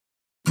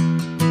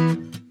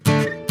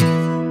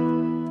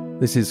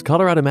This is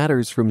Colorado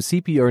Matters from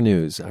CPR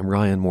News. I'm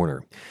Ryan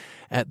Warner.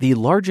 At the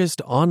largest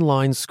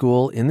online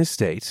school in the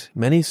state,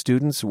 many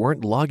students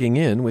weren't logging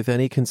in with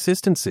any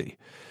consistency.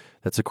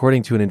 That's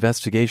according to an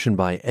investigation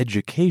by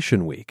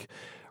Education Week.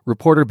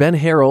 Reporter Ben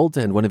Harold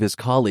and one of his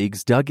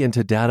colleagues dug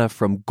into data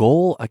from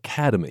Goal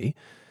Academy.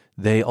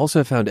 They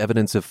also found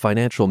evidence of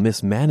financial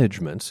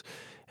mismanagement.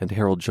 And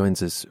Harold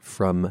joins us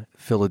from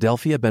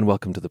Philadelphia. Ben,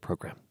 welcome to the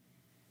program.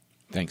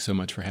 Thanks so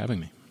much for having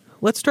me.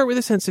 Let's start with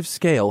a sense of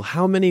scale.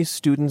 How many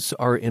students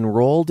are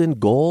enrolled in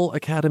Goal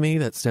Academy?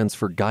 That stands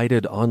for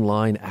Guided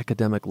Online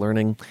Academic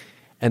Learning.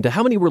 And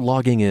how many were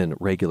logging in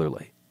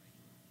regularly?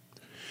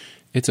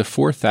 It's a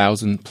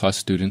 4,000-plus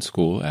student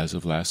school as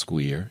of last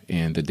school year,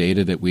 and the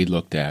data that we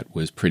looked at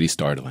was pretty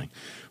startling.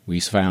 We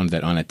found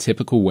that on a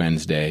typical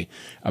Wednesday,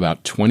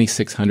 about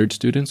 2,600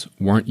 students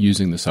weren't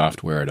using the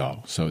software at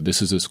all. So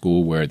this is a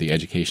school where the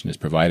education is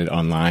provided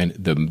online.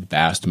 The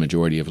vast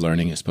majority of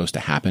learning is supposed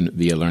to happen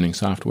via learning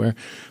software.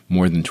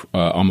 More than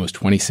almost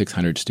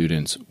 2,600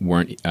 students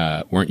weren't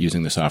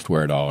using the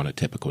software at all on a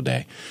typical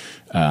day.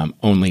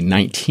 Only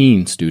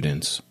 19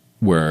 students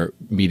were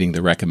meeting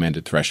the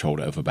recommended threshold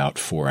of about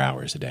 4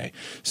 hours a day.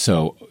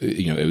 So,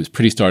 it was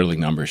pretty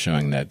startling numbers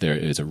showing that there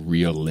is a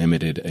real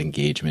limited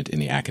engagement in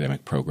the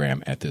academic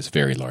program at this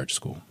very large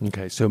school.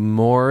 Okay, so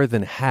more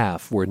than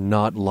half were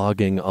not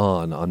logging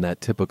on that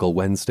typical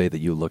Wednesday that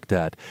you looked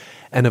at.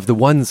 And of the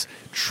ones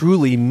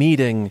truly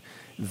meeting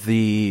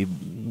the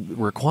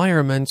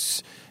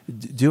requirements,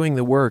 doing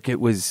the work, it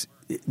was,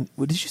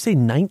 what did you say,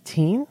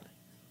 19?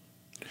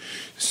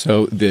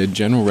 So the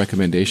general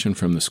recommendation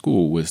from the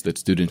school was that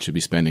students should be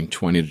spending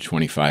 20 to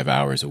 25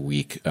 hours a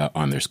week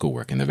on their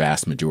schoolwork, and the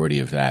vast majority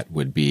of that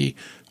would be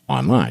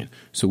online.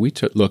 So we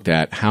looked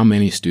at how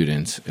many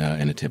students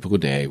in a typical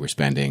day were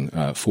spending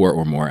 4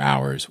 or more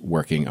hours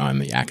working on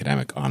the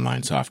academic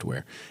online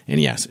software. And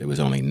yes, it was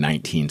only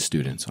 19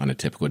 students on a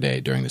typical day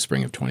during the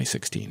spring of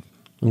 2016.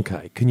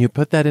 Okay. Can you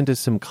put that into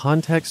some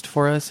context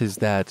for us? Is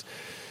that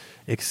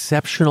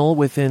exceptional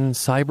within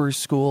cyber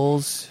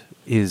schools?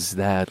 Is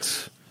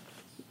that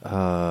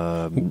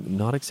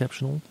not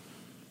exceptional?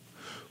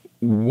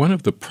 One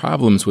of the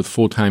problems with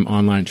full-time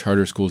online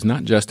charter schools,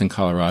 not just in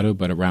Colorado,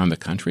 but around the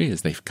country,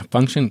 is they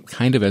function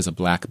kind of as a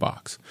black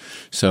box.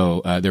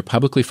 So they're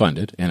publicly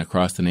funded, and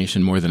across the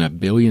nation, more than $1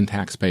 billion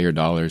taxpayer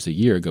dollars a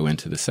year go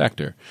into the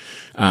sector.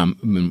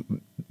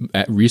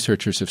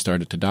 Researchers have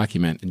started to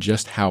document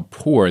just how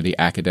poor the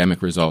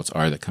academic results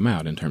are that come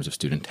out in terms of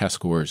student test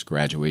scores,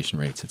 graduation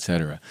rates,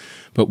 etc.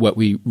 But what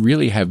we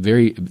really have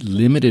very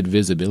limited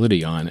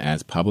visibility on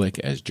as public,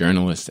 as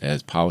journalists,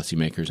 as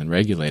policymakers and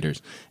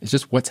regulators is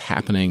just what's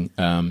happening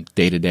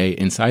day to day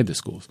inside the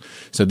schools.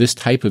 So this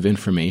type of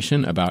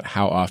information about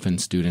how often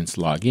students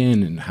log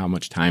in and how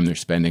much time they're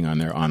spending on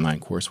their online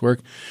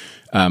coursework,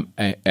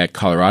 at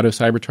Colorado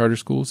cyber charter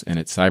schools and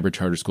at cyber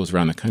charter schools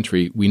around the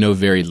country, we know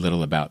very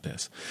little about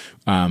this.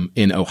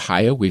 In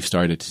Ohio, we've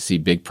started to see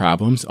big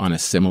problems on a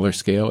similar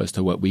scale as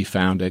to what we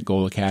found at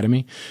Goal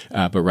Academy.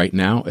 But right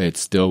now, it's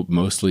still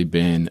mostly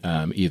been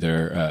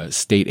either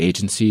state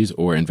agencies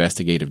or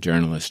investigative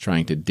journalists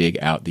trying to dig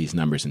out these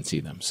numbers and see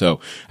them.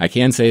 So I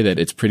can say that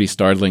it's pretty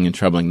startling and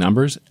troubling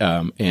numbers.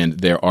 And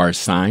there are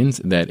signs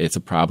that it's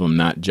a problem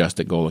not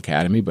just at Goal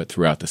Academy, but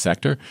throughout the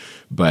sector.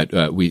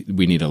 But we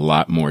need a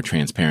lot more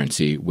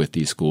transparency with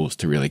these schools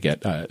to really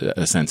get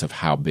a sense of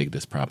how big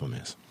this problem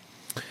is.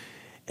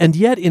 And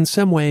yet, in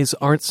some ways,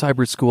 aren't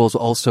cyber schools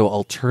also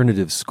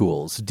alternative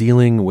schools,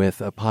 dealing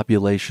with a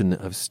population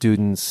of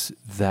students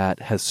that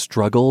has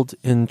struggled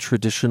in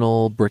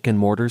traditional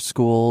brick-and-mortar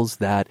schools,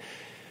 that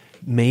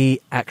may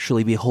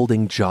actually be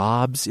holding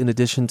jobs in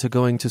addition to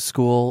going to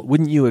school?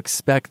 Wouldn't you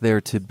expect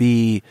there to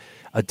be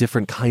a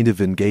different kind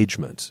of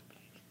engagement?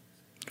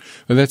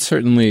 Well, that's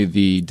certainly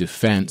the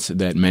defense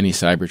that many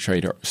cyber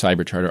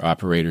charter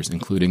operators,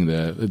 including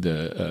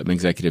the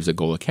executives at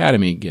Goal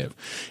Academy, give.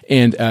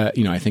 And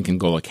I think in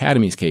Goal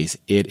Academy's case,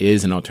 it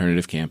is an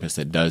alternative campus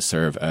that does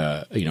serve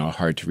a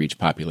hard to reach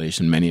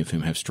population, many of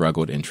whom have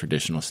struggled in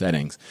traditional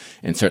settings,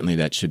 and certainly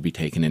that should be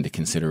taken into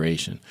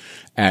consideration.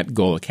 At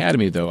Goal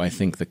Academy, though, I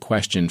think the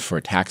question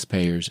for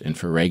taxpayers and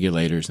for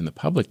regulators and the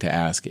public to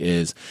ask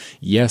is,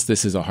 yes,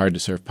 this is a hard to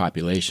serve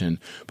population,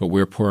 but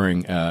we're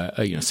pouring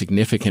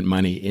significant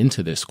money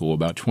into this school,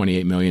 about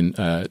 $28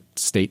 million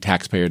state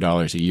taxpayer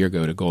dollars a year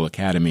go to Goal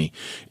Academy,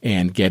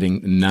 and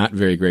getting not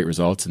very great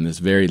results in this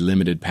very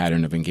limited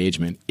pattern of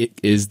engagement.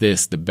 Is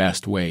this the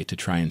best way to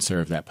try and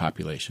serve that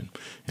population?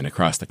 And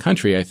across the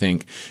country, I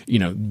think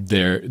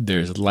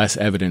there's less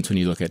evidence when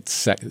you look at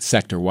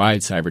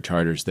sector-wide cyber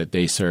charters that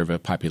they serve a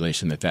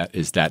population that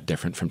is that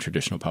different from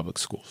traditional public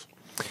schools.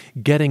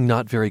 Getting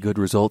not very good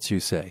results, you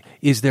say.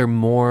 Is there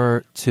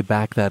more to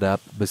back that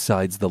up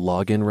besides the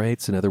login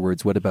rates? In other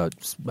words, what about,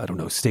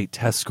 state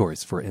test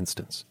scores, for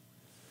instance?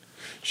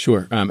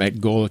 Sure.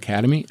 At Goal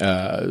Academy,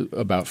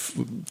 about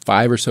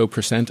 5% or so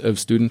of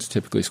students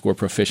typically score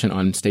proficient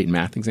on state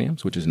math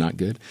exams, which is not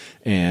good.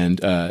 And,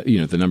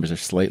 the numbers are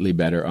slightly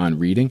better on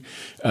reading.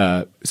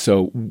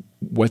 So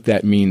what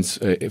that means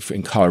if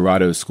in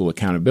Colorado's school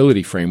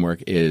accountability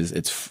framework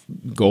is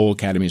Goal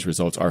Academy's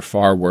results are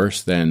far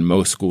worse than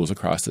most schools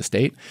across the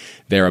state.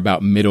 They're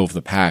about middle of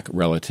the pack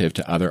relative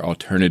to other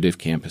alternative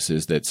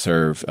campuses that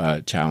serve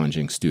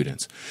challenging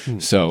students.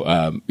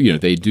 So,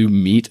 they do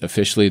meet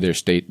officially their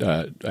state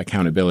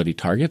accountability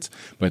targets,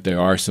 but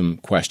there are some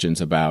questions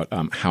about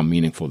how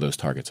meaningful those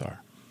targets are.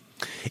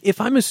 If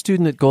I'm a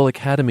student at Goal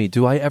Academy,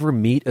 do I ever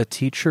meet a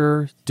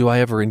teacher? Do I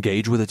ever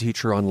engage with a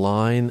teacher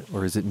online?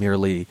 Or is it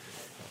merely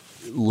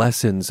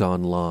lessons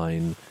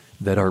online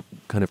that are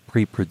kind of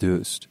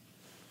pre-produced?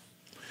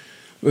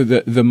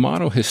 The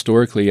model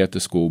historically at the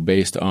school,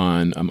 based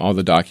on all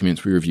the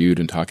documents we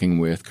reviewed and talking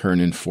with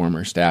current and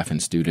former staff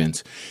and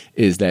students,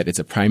 is that it's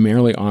a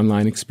primarily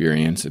online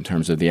experience in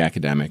terms of the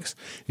academics.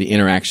 The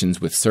interactions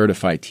with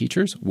certified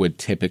teachers would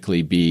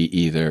typically be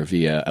either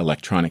via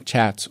electronic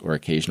chats or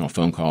occasional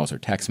phone calls or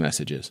text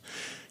messages.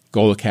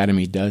 Goal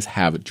Academy does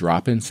have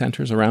drop-in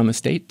centers around the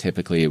state.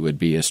 Typically, it would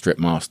be a strip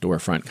mall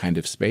storefront kind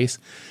of space,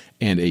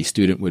 and a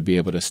student would be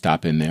able to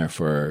stop in there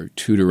for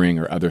tutoring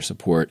or other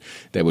support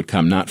that would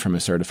come not from a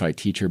certified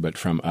teacher, but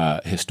from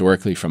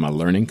historically from a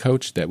learning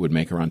coach that would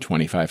make around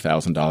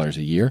 $25,000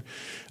 a year.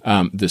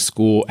 The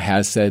school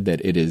has said that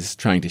it is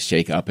trying to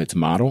shake up its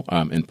model,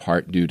 in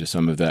part due to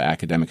some of the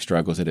academic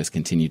struggles it has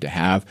continued to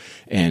have,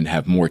 and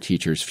have more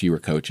teachers, fewer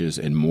coaches,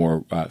 and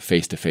more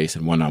face-to-face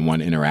and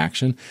one-on-one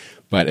interaction.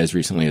 But as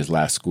recently as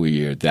last school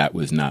year, that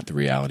was not the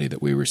reality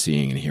that we were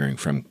seeing and hearing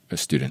from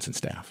students and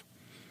staff.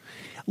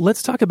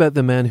 Let's talk about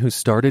the man who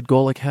started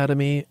Goal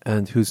Academy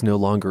and who's no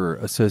longer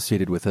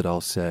associated with it,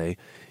 I'll say.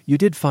 You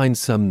did find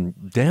some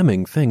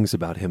damning things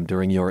about him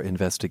during your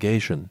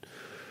investigation.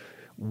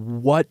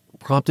 What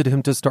prompted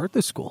him to start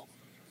this school?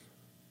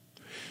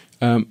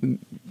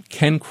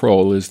 Ken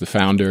Kroll is the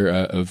founder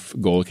of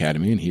Goal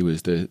Academy, and he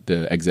was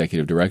the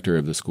executive director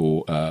of the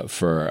school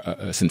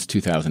since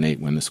 2008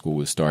 when the school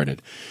was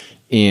started.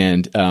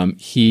 And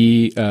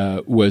he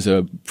was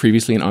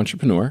previously an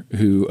entrepreneur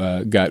who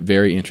got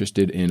very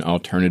interested in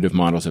alternative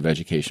models of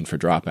education for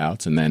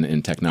dropouts and then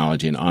in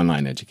technology and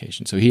online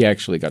education. So he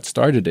actually got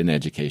started in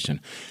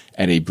education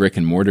at a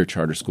brick-and-mortar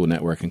charter school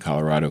network in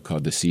Colorado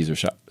called the Cesar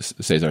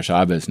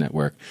Chavez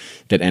Network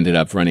that ended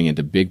up running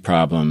into big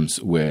problems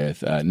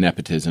with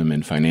nepotism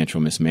and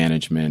financial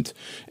mismanagement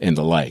and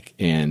the like.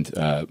 And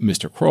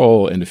Mr.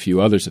 Kroll and a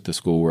few others at the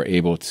school were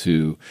able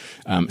to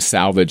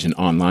salvage an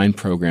online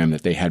program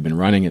that they had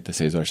been running at the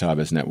Cesar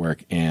Chavez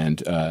Network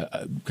and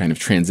kind of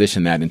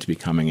transition that into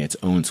becoming its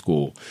own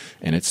school.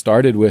 And it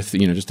started with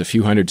just a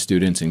few hundred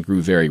students and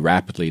grew very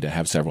rapidly to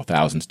have several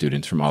thousand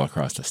students from all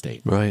across the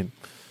state. Right.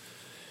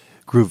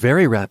 Grew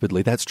very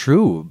rapidly. That's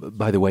true,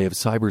 by the way, of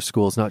cyber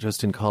schools, not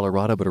just in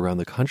Colorado, but around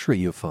the country,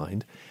 you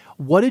find.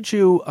 What did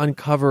you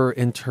uncover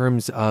in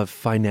terms of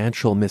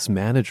financial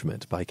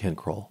mismanagement by Ken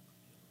Kroll?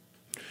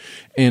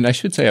 And I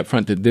should say up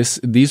front that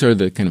these are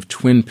the kind of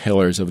twin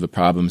pillars of the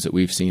problems that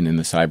we've seen in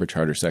the cyber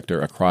charter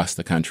sector across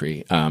the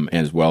country,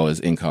 as well as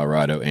in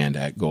Colorado and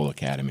at Goal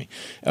Academy,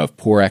 of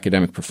poor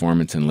academic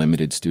performance and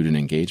limited student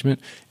engagement,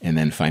 and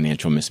then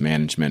financial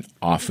mismanagement,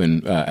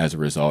 often as a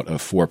result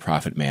of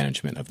for-profit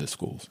management of the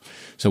schools.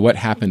 So what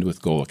happened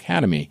with Goal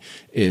Academy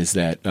is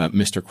that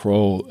Mr.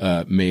 Kroll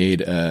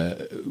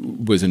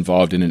was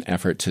involved in an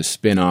effort to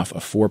spin off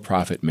a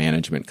for-profit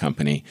management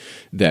company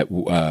that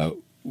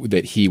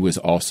he was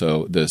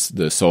also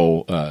the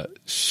sole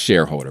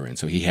shareholder in.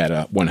 So he had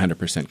a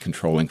 100%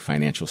 controlling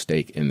financial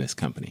stake in this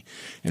company.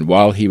 And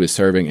while he was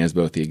serving as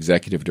both the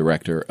executive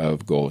director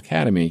of Goal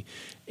Academy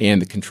and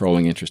the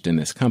controlling interest in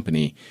this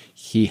company,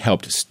 he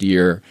helped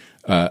steer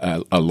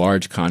a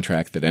large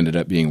contract that ended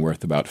up being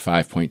worth about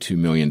 $5.2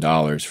 million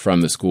from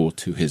the school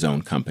to his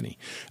own company.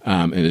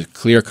 And there's a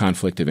clear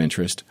conflict of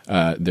interest.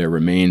 There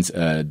remains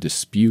a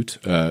dispute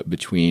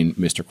between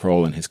Mr.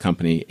 Kroll and his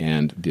company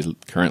and the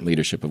current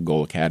leadership of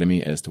Goal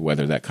Academy as to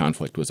whether that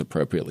conflict was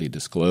appropriately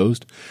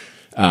disclosed.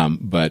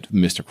 But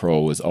Mr.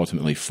 Kroll was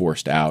ultimately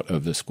forced out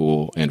of the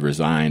school and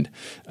resigned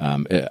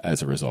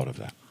as a result of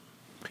that.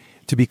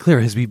 To be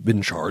clear, has he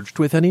been charged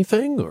with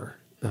anything, or?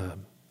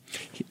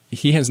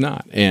 He has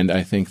not, and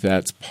I think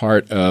that's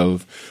part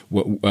of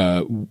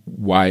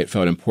why it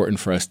felt important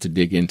for us to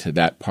dig into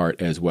that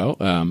part as well.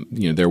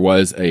 There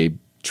was a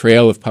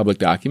trail of public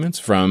documents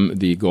from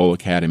the Goal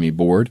Academy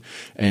board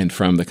and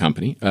from the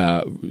company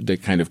that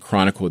kind of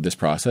chronicled this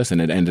process, and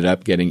it ended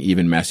up getting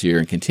even messier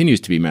and continues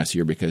to be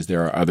messier because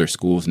there are other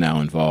schools now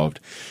involved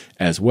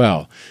as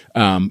well.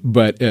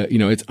 But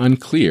it's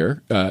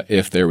unclear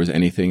if there was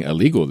anything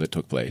illegal that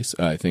took place.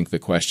 I think the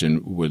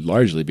question would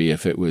largely be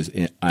if it was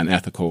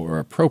unethical or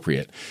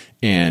appropriate.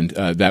 And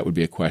that would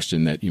be a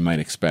question that you might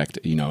expect,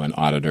 an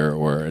auditor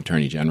or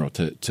attorney general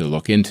to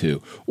look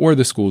into, or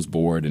the school's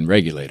board and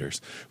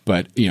regulators.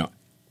 But,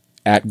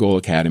 at Goal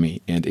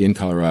Academy and in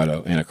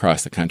Colorado and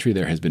across the country,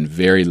 there has been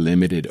very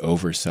limited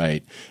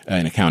oversight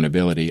and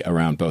accountability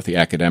around both the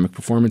academic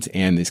performance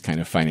and these kind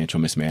of financial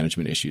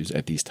mismanagement issues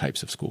at these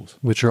types of schools.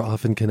 Which are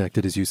often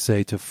connected, as you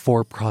say, to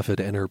for-profit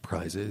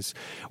enterprises.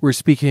 We're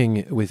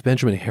speaking with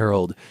Benjamin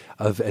Herold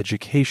of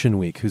Education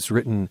Week, who's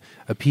written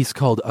a piece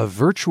called A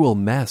Virtual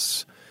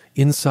Mess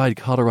Inside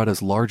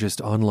Colorado's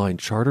Largest Online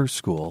Charter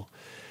School.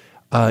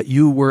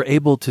 You were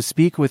able to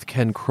speak with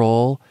Ken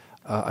Kroll.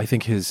 I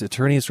think his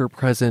attorneys were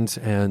present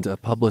and a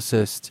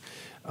publicist.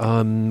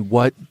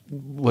 What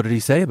did he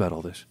say about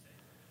all this?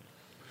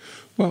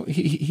 Well,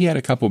 he had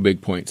a couple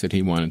big points that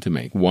he wanted to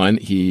make. One,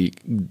 he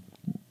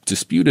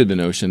disputed the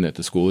notion that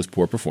the school is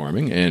poor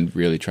performing and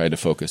really tried to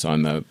focus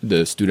on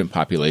the student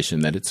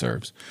population that it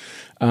serves.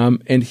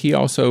 And he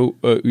also,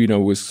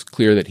 was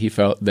clear that he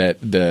felt that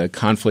the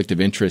conflict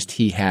of interest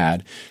he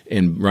had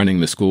in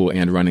running the school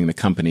and running the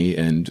company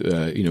and,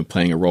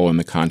 playing a role in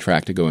the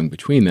contract going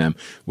between them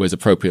was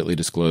appropriately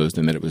disclosed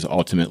and that it was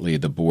ultimately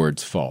the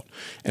board's fault.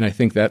 And I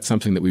think that's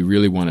something that we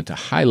really wanted to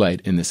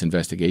highlight in this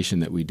investigation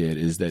that we did,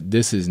 is that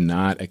this is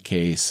not a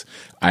case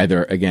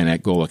either, again,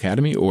 at Goal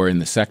Academy or in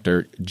the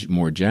sector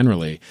more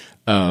generally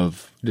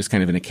of just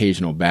kind of an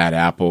occasional bad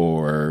apple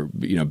or,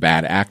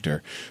 bad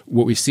actor.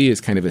 What we see is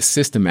kind of a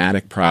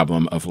systematic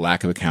problem of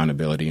lack of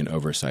accountability and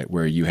oversight,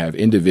 where you have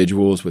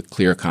individuals with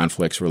clear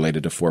conflicts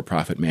related to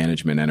for-profit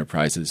management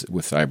enterprises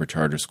with cyber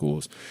charter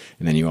schools.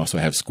 And then you also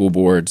have school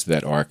boards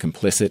that are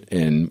complicit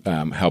in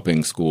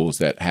helping schools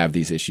that have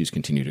these issues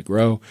continue to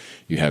grow.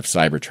 You have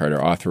cyber charter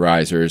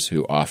authorizers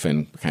who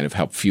often kind of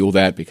help fuel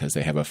that because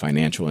they have a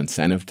financial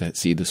incentive to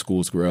see the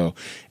schools grow.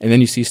 And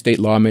then you see state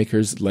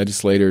lawmakers,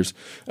 legislators,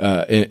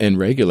 and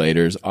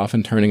regulators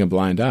often turning a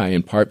blind eye,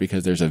 in part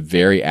because there's a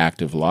very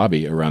active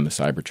lobby around the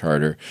cyber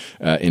charter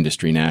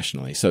industry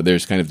nationally. So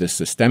there's kind of this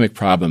systemic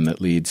problem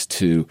that leads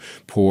to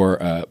poor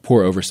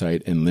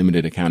oversight and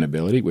limited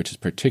accountability, which is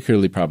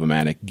particularly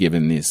problematic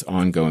given this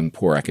ongoing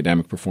poor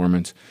academic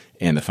performance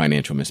and the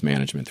financial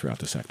mismanagement throughout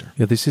the sector.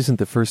 Yeah, this isn't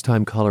the first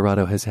time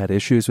Colorado has had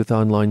issues with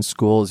online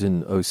schools.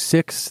 In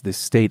 2006, the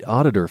state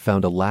auditor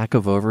found a lack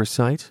of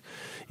oversight.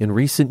 In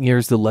recent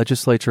years, the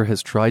legislature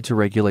has tried to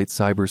regulate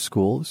cyber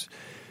schools.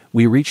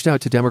 We reached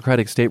out to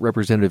Democratic State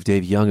Representative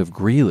Dave Young of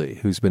Greeley,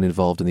 who's been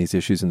involved in these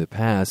issues in the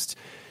past.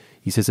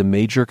 He says a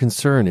major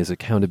concern is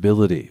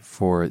accountability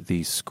for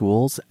these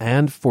schools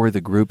and for the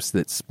groups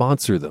that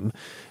sponsor them.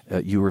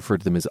 You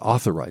referred to them as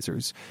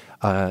authorizers.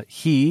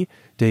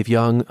 Dave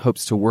Young,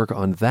 hopes to work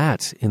on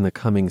that in the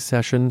coming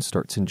session,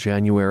 starts in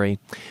January.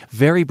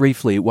 Very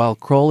briefly, while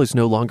Kroll is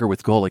no longer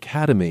with Goal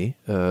Academy,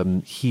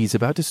 he's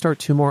about to start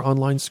 2 more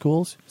online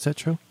schools. Is that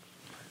true?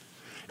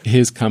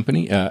 His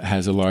company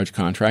has a large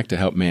contract to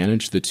help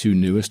manage the 2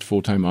 newest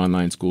full-time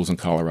online schools in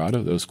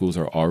Colorado. Those schools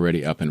are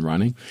already up and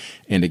running.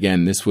 And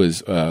again, this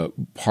was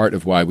part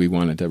of why we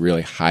wanted to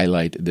really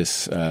highlight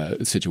this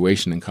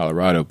situation in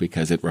Colorado,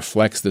 because it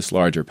reflects this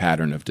larger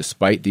pattern of,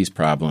 despite these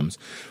problems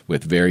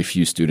with very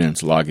few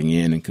students logging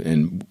in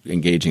and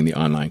engaging the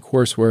online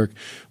coursework,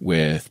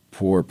 with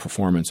poor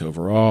performance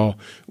overall,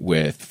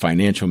 with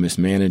financial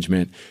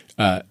mismanagement,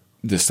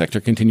 this sector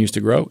continues to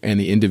grow, and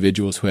the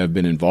individuals who have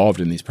been involved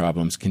in these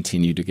problems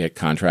continue to get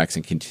contracts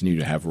and continue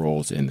to have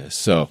roles in this.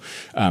 So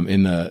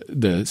in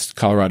the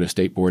Colorado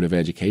State Board of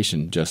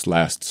Education just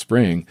last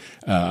spring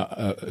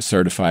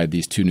certified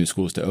these 2 new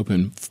schools to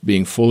open,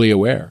 being fully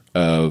aware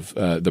of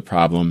the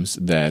problems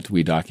that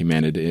we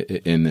documented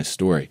in this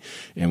story.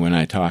 And when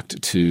I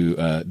talked to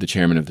the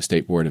chairman of the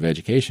State Board of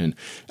Education,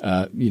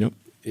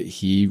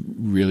 he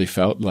really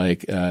felt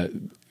like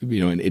an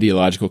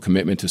ideological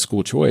commitment to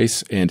school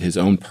choice and his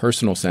own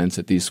personal sense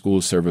that these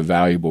schools serve a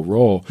valuable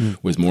role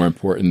was more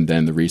important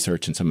than the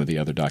research and some of the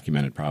other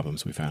documented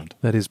problems we found.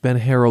 That is Ben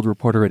Herold,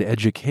 reporter at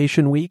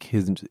Education Week.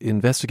 His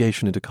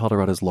investigation into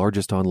Colorado's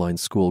largest online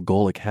school,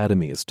 Goal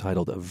Academy, is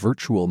titled A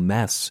Virtual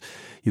Mess.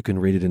 You can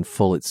read it in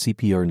full at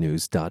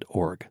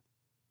cprnews.org.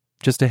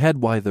 Just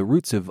ahead, why the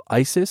roots of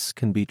ISIS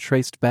can be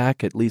traced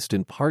back, at least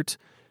in part,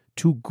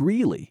 to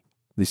Greeley.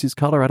 This is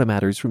Colorado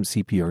Matters from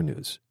CPR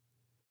News.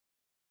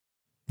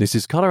 This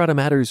is Colorado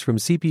Matters from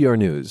CPR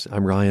News.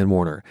 I'm Ryan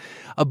Warner.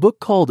 A book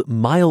called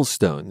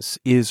Milestones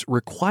is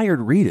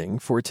required reading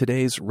for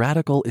today's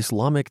radical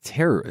Islamic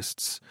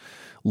terrorists.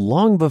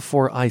 Long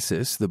before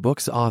ISIS, the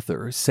book's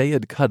author,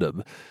 Sayed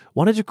Qutb,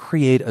 wanted to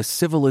create a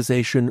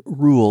civilization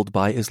ruled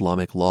by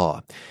Islamic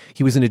law.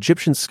 He was an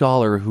Egyptian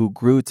scholar who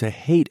grew to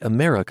hate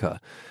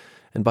America.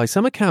 And by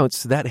some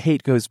accounts, that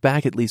hate goes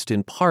back, at least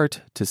in part,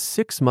 to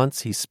 6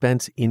 months he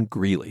spent in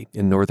Greeley,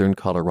 in northern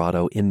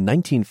Colorado, in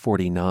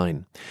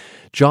 1949.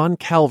 John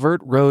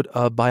Calvert wrote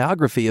a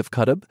biography of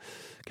Qutb.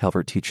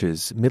 Calvert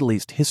teaches Middle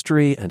East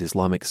history and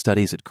Islamic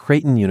studies at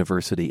Creighton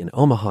University in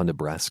Omaha,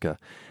 Nebraska.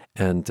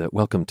 And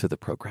welcome to the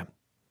program.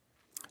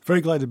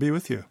 Very glad to be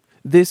with you.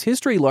 This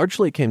history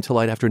largely came to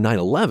light after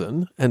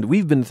 9/11, and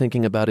we've been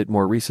thinking about it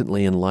more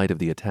recently in light of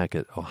the attack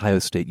at Ohio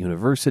State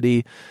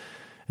University,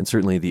 and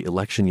certainly the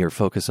election year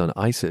focus on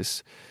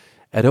ISIS.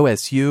 At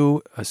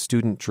OSU, a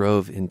student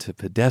drove into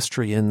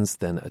pedestrians,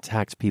 then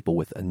attacked people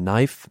with a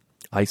knife.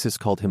 ISIS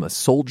called him a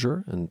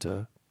soldier,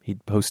 and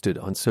he'd posted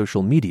on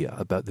social media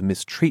about the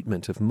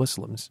mistreatment of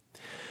Muslims.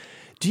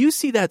 Do you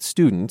see that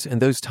student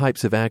and those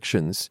types of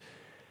actions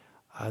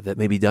that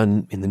may be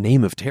done in the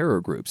name of terror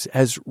groups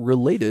as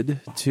related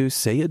to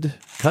Sayyid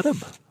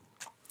Qutb?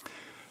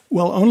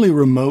 Well, only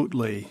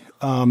remotely.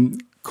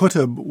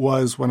 Qutb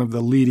was one of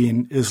the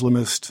leading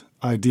Islamist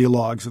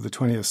ideologues of the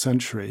 20th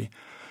century.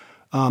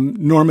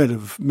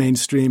 Normative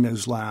mainstream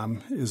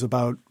Islam is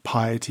about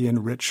piety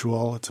and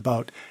ritual. It's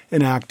about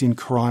enacting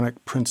Quranic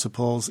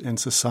principles in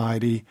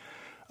society.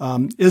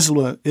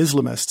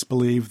 Islamists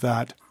believe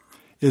that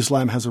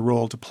Islam has a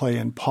role to play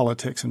in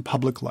politics and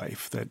public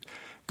life, that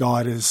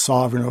God is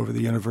sovereign over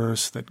the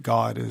universe, that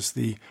God is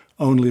the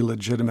only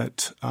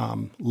legitimate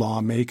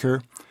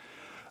lawmaker.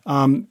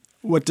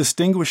 What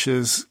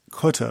distinguishes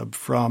Qutb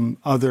from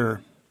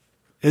other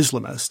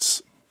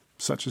Islamists,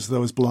 such as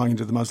those belonging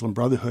to the Muslim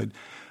Brotherhood,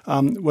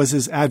 was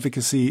his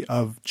advocacy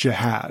of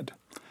jihad.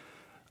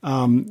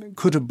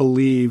 Qutb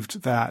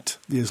believed that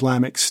the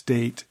Islamic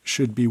State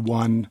should be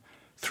won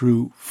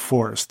through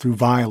force, through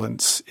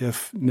violence,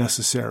 if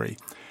necessary.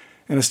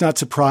 And it's not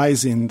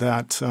surprising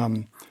that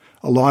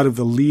a lot of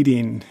the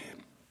leading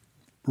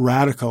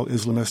radical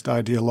Islamist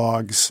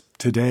ideologues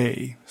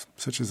today,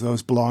 such as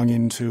those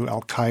belonging to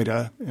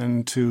al-Qaeda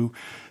and to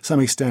some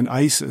extent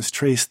ISIS,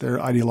 trace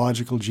their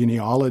ideological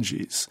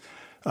genealogies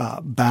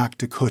back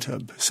to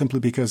Qutb, simply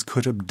because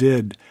Qutb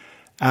did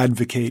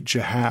advocate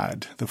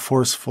jihad, the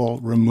forceful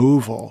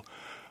removal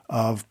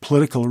of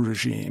political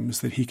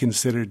regimes that he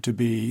considered to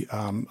be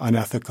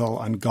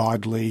unethical,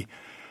 ungodly,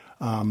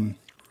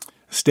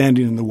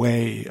 standing in the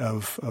way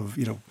of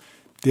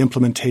the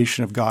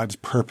implementation of God's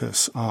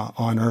purpose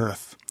on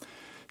earth.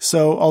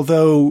 So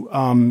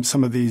although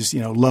some of these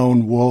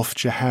lone wolf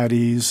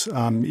jihadis,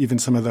 even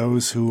some of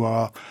those who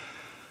are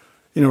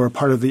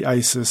part of the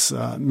ISIS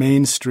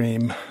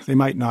mainstream, they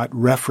might not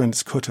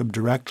reference Qutb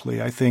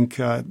directly. I think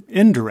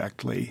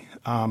indirectly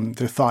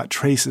their thought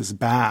traces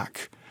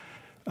back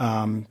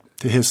to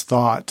his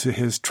thought, to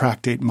his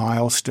tractate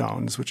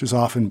Milestones, which has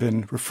often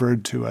been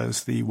referred to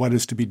as the what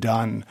is to be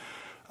done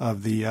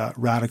of the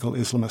radical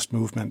Islamist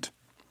movement.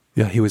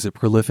 Yeah, he was a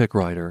prolific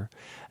writer.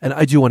 And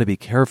I do want to be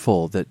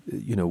careful that,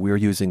 we're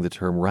using the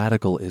term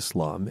radical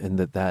Islam and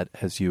that,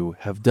 as you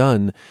have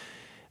done,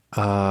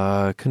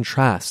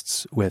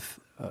 contrasts with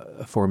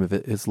a form of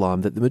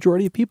Islam that the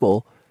majority of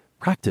people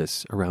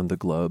practice around the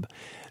globe.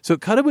 So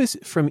Qutb was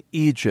from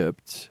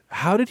Egypt.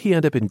 How did he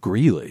end up in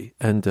Greeley?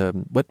 And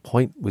what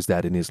point was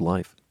that in his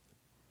life?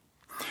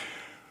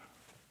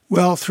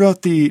 Well,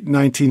 throughout the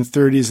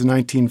 1930s and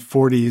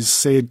 1940s,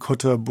 Sayyid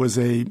Qutb was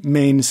a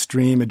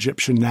mainstream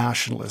Egyptian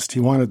nationalist. He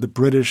wanted the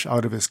British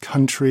out of his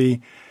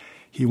country.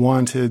 He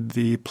wanted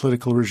the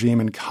political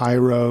regime in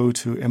Cairo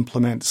to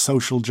implement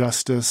social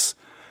justice.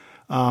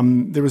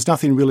 There was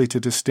nothing really to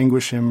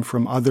distinguish him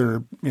from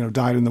other,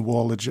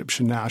 dyed-in-the-wool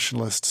Egyptian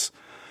nationalists.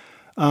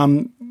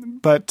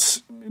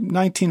 But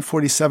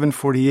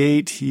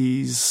 1947-48,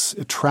 he's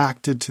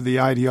attracted to the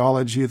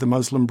ideology of the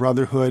Muslim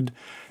Brotherhood,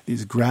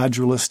 these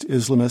gradualist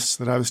Islamists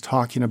that I was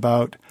talking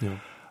about. Yeah.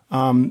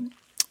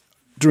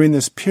 During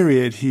this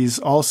period, he's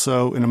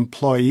also an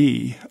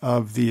employee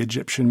of the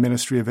Egyptian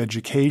Ministry of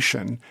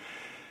Education.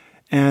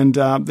 And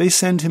they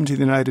send him to the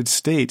United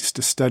States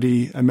to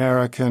study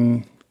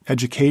American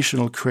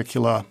educational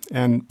curricula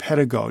and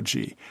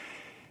pedagogy.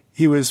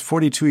 He was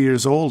 42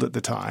 years old at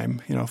the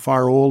time,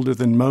 far older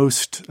than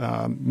most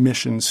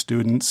mission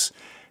students.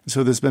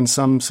 So there's been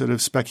some sort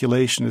of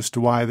speculation as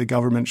to why the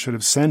government should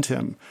have sent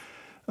him.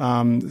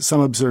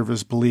 Some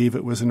observers believe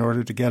it was in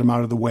order to get him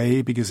out of the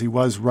way because he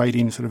was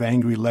writing sort of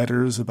angry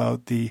letters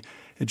about the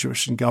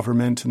Egyptian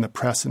government and the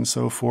press and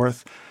so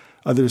forth.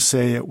 Others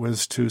say it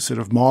was to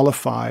sort of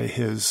mollify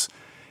his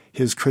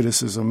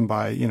criticism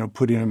by,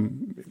 putting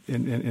him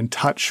in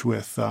touch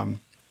with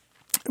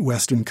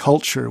Western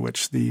culture,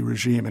 which the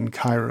regime in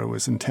Cairo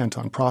was intent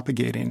on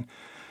propagating.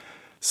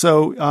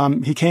 So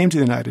he came to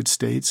the United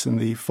States in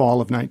the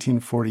fall of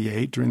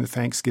 1948 during the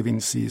Thanksgiving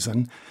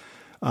season,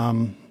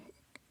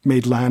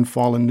 made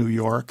landfall in New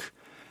York,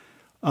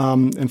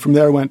 and from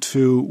there went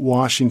to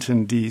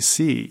Washington,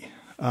 D.C.,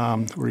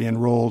 where he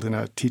enrolled in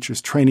a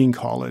teacher's training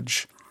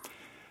college.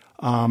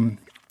 And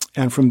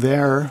from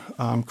there,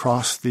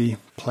 crossed the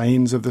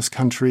plains of this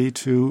country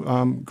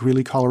to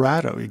Greeley,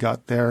 Colorado. He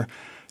got there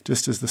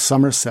just as the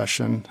summer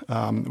session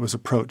was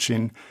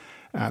approaching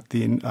at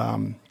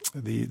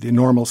the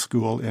normal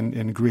school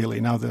in Greeley,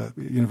 now the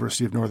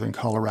University of Northern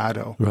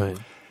Colorado. Right.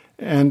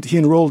 And he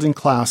enrolled in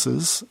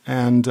classes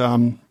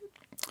and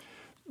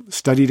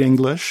studied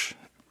English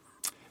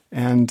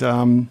and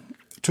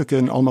took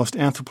an almost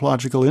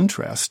anthropological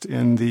interest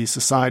in the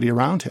society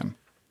around him.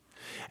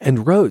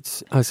 And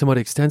wrote somewhat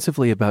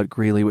extensively about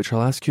Greeley, which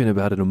I'll ask you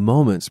about in a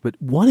moment. But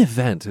one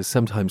event is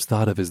sometimes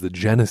thought of as the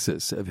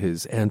genesis of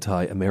his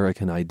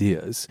anti-American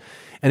ideas.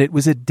 And it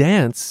was a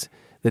dance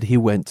that he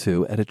went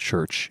to at a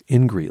church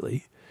in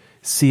Greeley.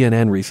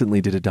 CNN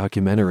recently did a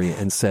documentary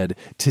and said,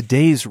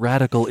 today's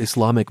radical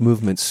Islamic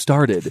movement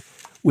started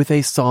with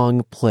a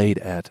song played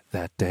at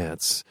that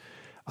dance.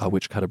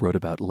 which Qutb wrote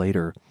about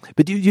later.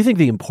 But do you think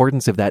the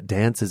importance of that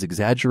dance is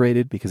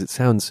exaggerated? Because it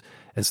sounds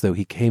as though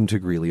he came to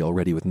Greeley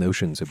already with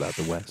notions about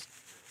the West.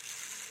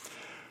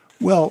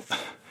 Well,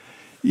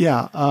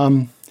 yeah.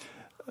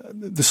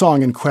 The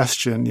song in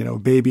question,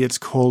 Baby, It's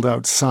Cold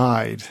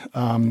Outside,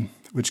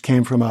 which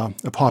came from a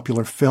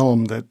popular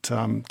film that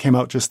came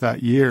out just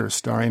that year,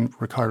 starring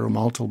Ricardo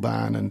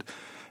Montalban and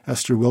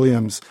Esther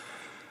Williams.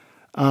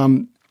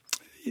 Qutb,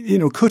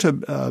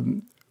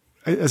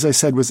 as I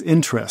said, was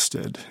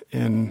interested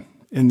in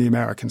the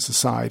American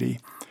society.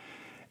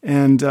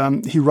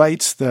 And he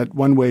writes that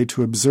one way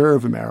to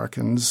observe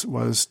Americans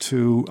was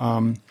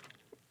to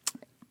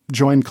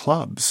join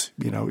clubs,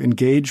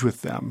 engage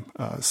with them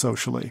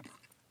socially.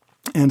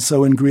 And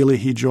so in Greeley,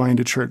 he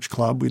joined a church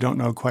club. We don't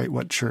know quite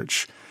what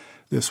church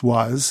this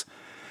was.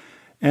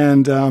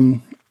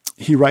 And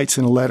he writes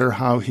in a letter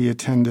how he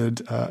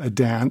attended a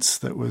dance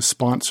that was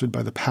sponsored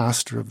by the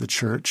pastor of the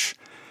church.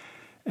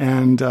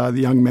 And the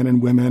young men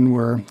and women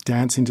were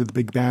dancing to the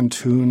big band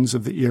tunes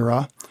of the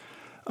era.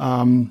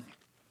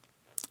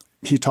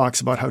 He talks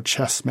about how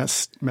chests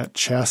met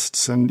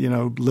chests and,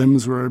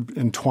 limbs were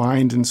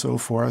entwined and so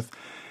forth.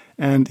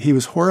 And he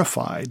was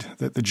horrified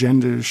that the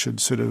genders should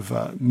sort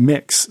of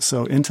mix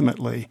so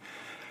intimately.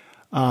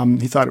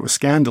 He thought it was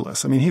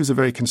scandalous. I mean, he was a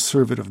very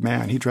conservative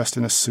man. He dressed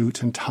in a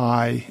suit and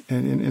tie.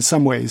 And in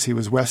some ways, he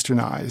was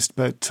westernized.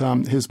 But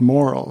his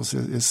morals,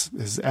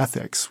 his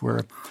ethics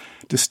were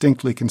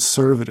distinctly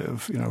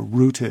conservative,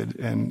 rooted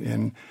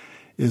in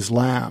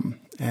Islam.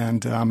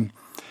 And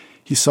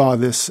he saw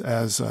this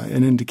as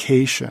an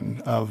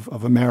indication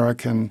of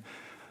American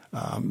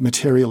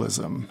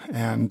materialism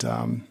and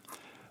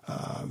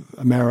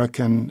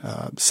American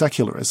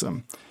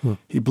secularism.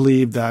 He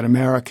believed that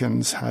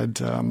Americans had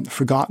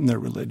forgotten their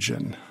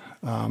religion.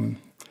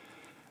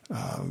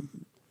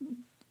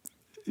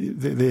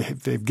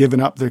 They've given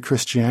up their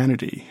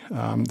Christianity.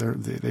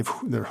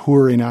 They're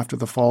whoring after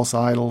the false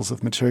idols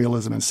of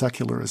materialism and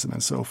secularism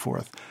and so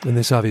forth. And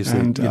this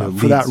obviously,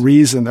 for that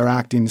reason, they're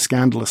acting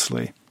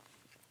scandalously.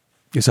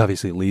 This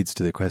obviously leads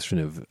to the question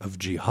of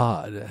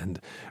jihad and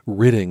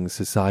ridding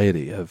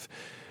society of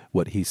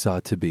what he saw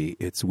to be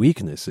its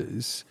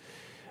weaknesses.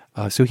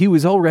 So he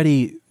was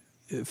already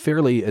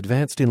fairly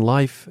advanced in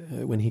life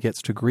when he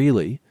gets to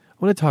Greeley.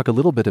 I want to talk a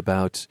little bit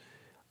about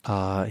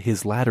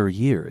his latter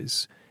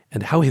years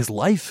and how his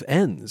life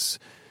ends.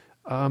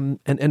 And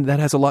that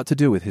has a lot to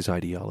do with his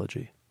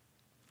ideology.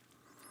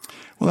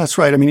 Well, that's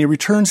right. I mean, he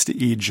returns to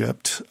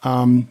Egypt,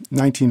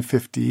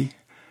 1950,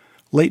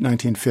 late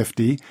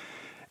 1950,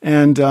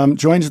 and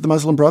joins the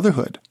Muslim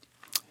Brotherhood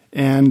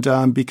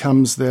and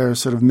becomes their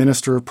sort of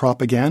minister of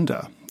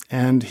propaganda.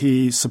 And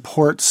he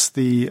supports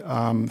the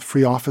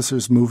Free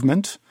Officers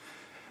Movement,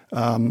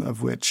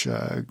 of which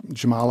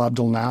Jamal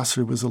Abdel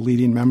Nasser was a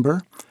leading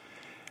member,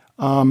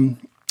 and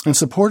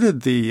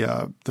supported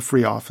the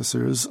Free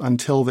Officers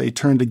until they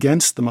turned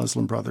against the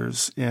Muslim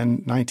Brothers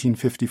in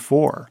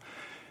 1954.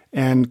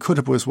 And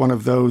Qutb was one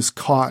of those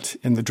caught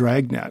in the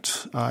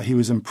dragnet. He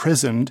was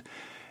imprisoned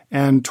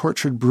and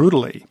tortured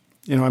brutally.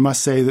 I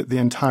must say that the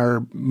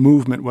entire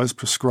movement was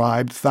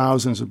proscribed.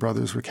 Thousands of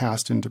brothers were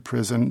cast into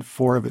prison,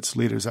 4 of its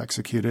leaders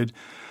executed.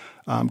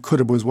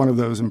 Qutb was one of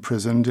those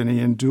imprisoned, and he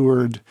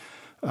endured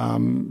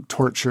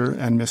torture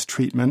and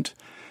mistreatment.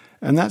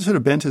 And that sort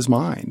of bent his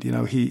mind.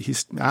 He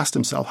asked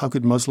himself, how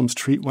could Muslims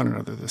treat one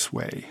another this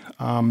way?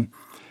 And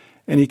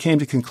he came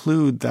to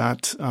conclude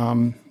that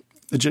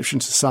Egyptian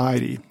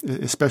society,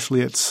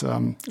 especially its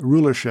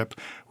rulership,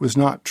 was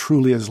not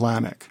truly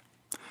Islamic.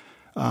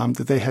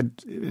 That they had,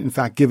 in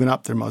fact, given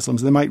up their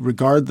Muslims. They might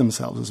regard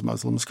themselves as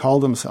Muslims, call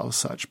themselves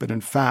such, but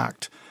in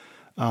fact,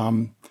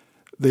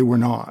 they were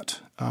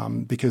not,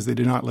 because they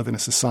did not live in a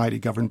society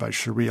governed by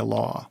Sharia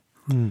law.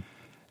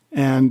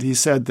 And he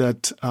said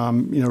that,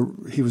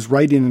 he was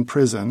writing in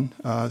prison,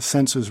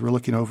 censors were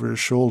looking over his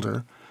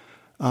shoulder,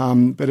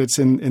 but it's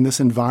in this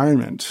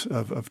environment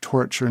of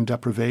torture and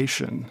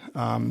deprivation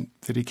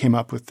that he came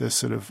up with this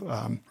sort of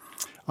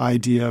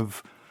idea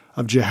of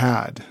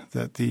jihad,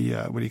 that the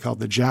what he called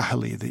the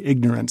jahili, the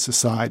ignorant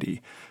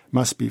society,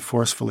 must be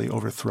forcefully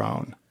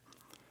overthrown.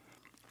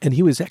 And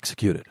he was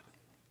executed.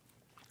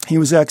 He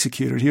was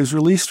executed. He was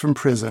released from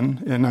prison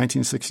in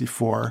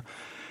 1964,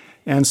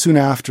 and soon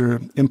after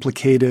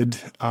implicated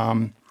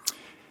in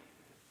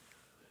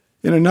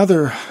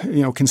another,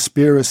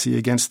 conspiracy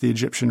against the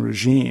Egyptian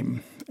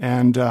regime.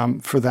 And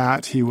for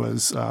that, he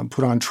was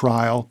put on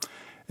trial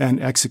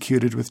and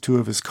executed with 2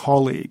 of his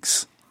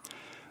colleagues.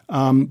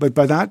 But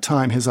by that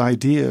time, his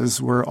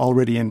ideas were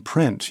already in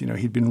print.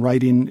 He'd been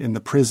writing in the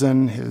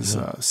prison. His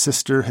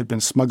sister had been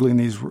smuggling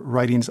these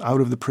writings out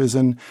of the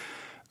prison.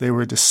 They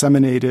were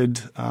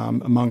disseminated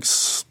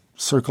amongst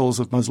circles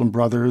of Muslim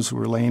brothers who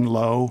were laying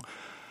low,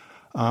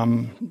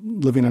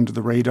 living under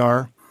the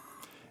radar.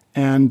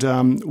 And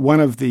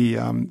one of the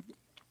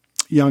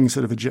young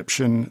sort of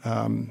Egyptian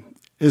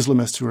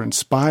Islamists who were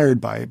inspired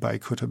by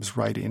Qutb's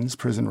writings,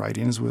 prison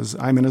writings, was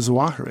Ayman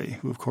al-Zawahiri,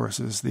 who, of course,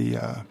 is the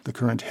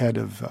current head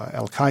of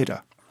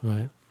Al-Qaeda.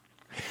 Right.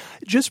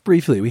 Just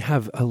briefly, we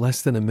have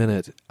less than a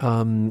minute.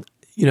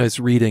 You know, I was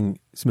reading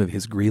some of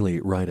his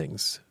Greeley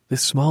writings.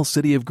 This small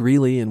city of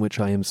Greeley in which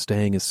I am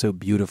staying is so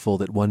beautiful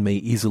that one may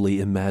easily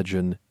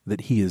imagine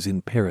that he is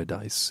in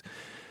paradise.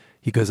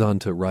 He goes on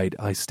to write,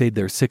 I stayed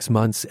there 6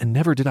 months, and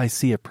never did I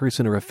see a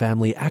person or a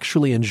family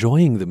actually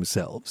enjoying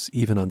themselves,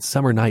 even on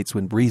summer nights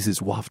when breezes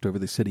waft over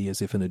the city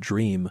as if in a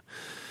dream.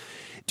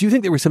 Do you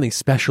think there was something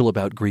special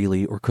about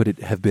Greeley, or could it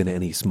have been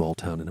any small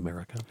town in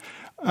America?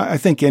 I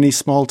think any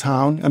small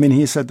town. I mean,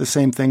 he said the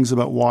same things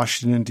about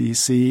Washington,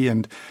 D.C.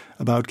 and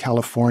about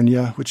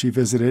California, which he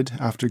visited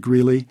after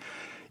Greeley.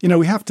 You know,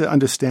 we have to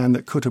understand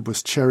that Qutb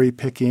was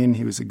cherry-picking.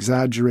 He was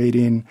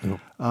exaggerating.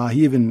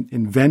 He even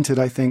invented,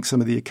 I think,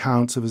 some of the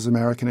accounts of his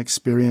American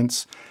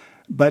experience.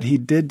 But he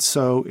did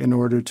so in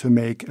order to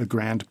make a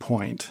grand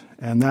point,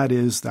 and that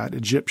is that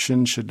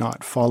Egyptians should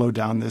not follow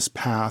down this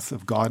path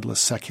of godless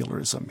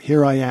secularism.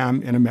 Here I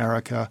am in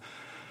America,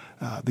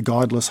 the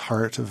godless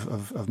heart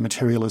of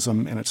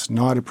materialism, and it's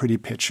not a pretty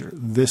picture.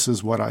 This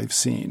is what I've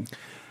seen.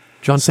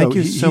 John, thank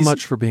you so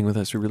much for being with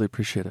us. We really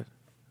appreciate it.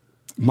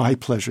 My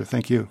pleasure.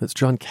 Thank you. That's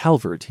John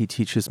Calvert. He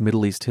teaches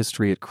Middle East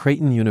history at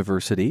Creighton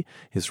University.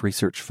 His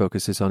research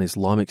focuses on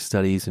Islamic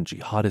studies and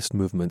jihadist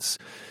movements.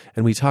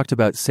 And we talked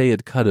about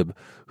Sayyid Qutb,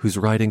 whose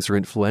writings are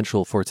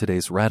influential for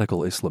today's radical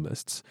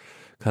Islamists.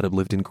 Qutb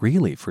lived in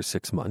Greeley for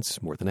 6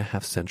 months, more than a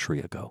half-century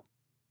ago.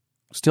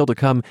 Still to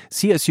come,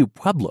 CSU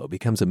Pueblo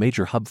becomes a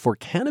major hub for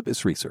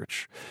cannabis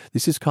research.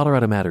 This is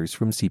Colorado Matters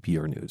from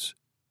CPR News.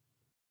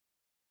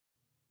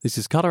 This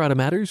is Colorado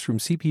Matters from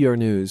CPR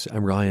News.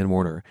 I'm Ryan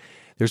Warner.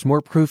 There's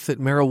more proof that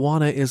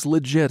marijuana is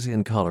legit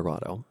in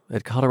Colorado.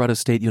 At Colorado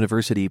State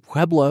University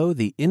Pueblo,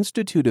 the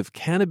Institute of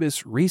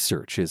Cannabis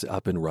Research is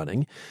up and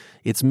running.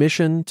 Its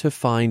mission to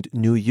find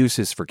new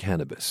uses for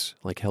cannabis,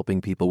 like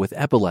helping people with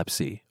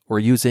epilepsy or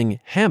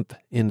using hemp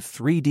in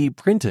 3D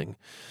printing.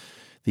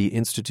 The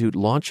institute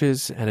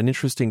launches at an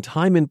interesting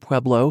time in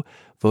Pueblo.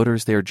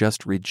 Voters there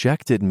just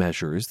rejected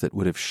measures that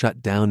would have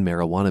shut down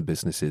marijuana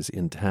businesses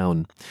in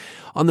town.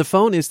 On the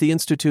phone is the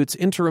institute's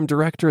interim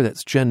director,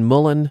 that's Jen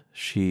Mullen.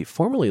 She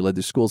formerly led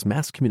the school's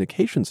mass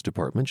communications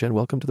department. Jen,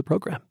 welcome to the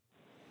program.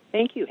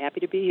 Thank you. Happy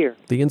to be here.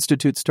 The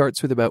institute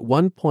starts with about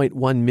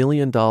 $1.1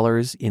 million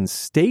in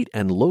state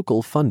and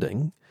local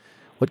funding.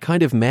 What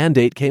kind of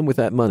mandate came with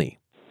that money?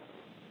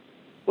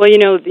 Well, you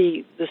know,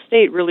 the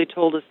state really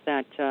told us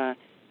that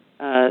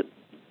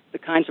the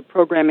kinds of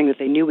programming that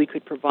they knew we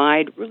could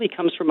provide really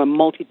comes from a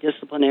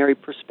multidisciplinary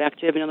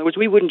perspective. In other words,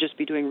 we wouldn't just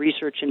be doing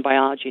research in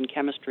biology and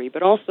chemistry,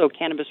 but also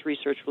cannabis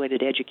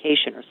research-related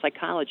education or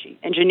psychology,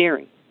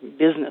 engineering,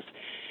 business.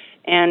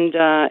 And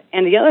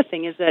the other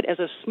thing is that as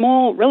a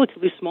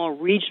relatively small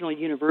regional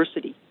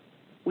university,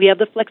 we have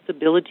the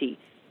flexibility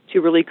to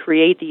really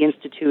create the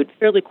institute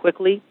fairly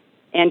quickly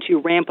and to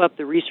ramp up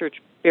the research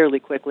fairly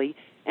quickly.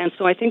 And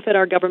so I think that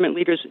our government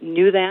leaders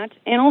knew that,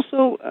 and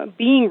also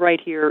being right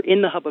here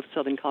in the hub of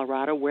southern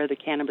Colorado where the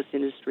cannabis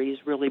industry is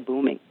really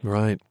booming.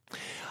 Right.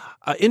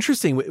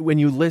 Interesting when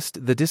you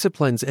list the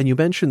disciplines, and you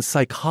mentioned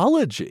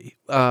psychology.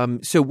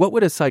 So what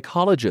would a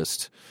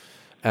psychologist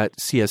at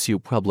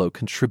CSU Pueblo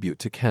contribute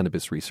to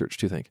cannabis research,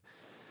 do you think?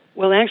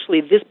 Well,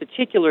 actually, this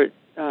particular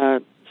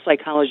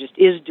psychologist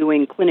is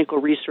doing clinical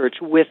research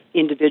with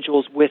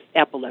individuals with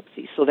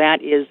epilepsy. So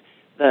that is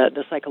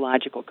the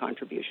psychological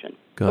contribution.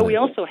 But we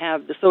also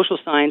have the social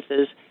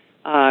sciences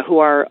who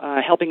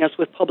are helping us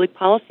with public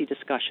policy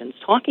discussions,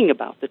 talking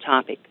about the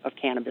topic of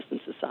cannabis in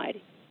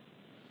society.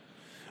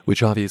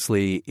 Which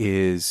obviously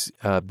is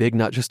big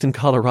not just in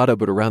Colorado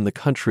but around the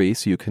country,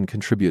 so you can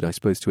contribute, I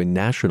suppose, to a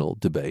national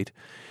debate.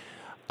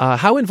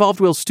 How involved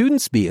will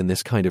students be in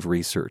this kind of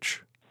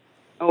research?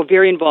 Oh,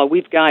 very involved.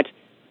 We've got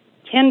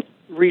 10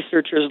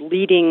 researchers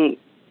leading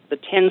the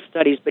 10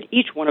 studies, but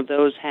each one of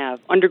those have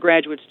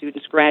undergraduate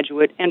students,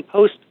 graduate, and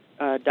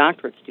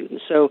postdoctorate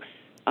students. So,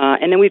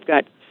 and then we've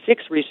got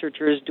 6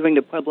 researchers doing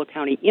the Pueblo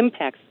County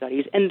impact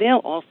studies, and they'll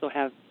also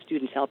have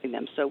students helping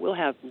them. So we'll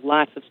have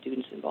lots of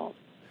students involved.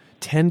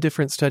 10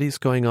 different studies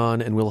going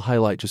on, and we'll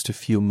highlight just a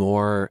few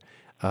more.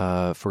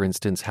 For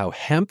instance, how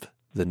hemp,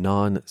 the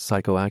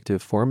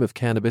non-psychoactive form of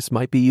cannabis,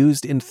 might be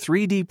used in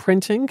 3D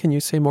printing. Can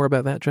you say more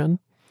about that, Jen?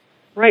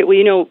 Right. Well,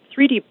 you know,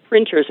 3D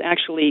printers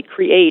actually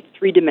create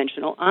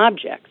three-dimensional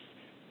objects.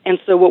 And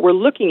so what we're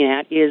looking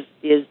at is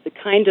the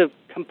kind of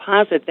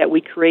composite that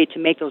we create to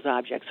make those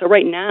objects. So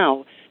right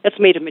now, that's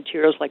made of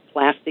materials like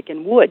plastic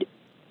and wood.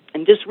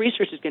 And this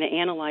research is going to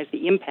analyze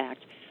the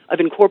impact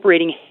of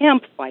incorporating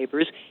hemp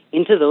fibers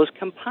into those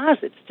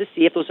composites to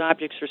see if those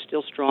objects are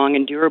still strong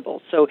and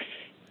durable. So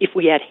if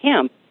we add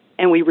hemp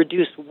and we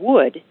reduce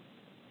wood,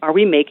 are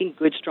we making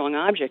good, strong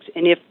objects?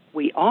 And if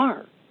we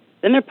are,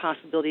 then the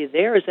possibility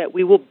there is that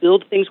we will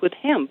build things with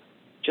hemp,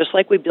 just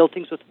like we build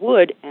things with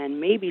wood, and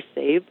maybe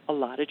save a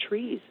lot of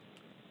trees.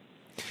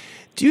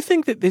 Do you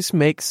think that this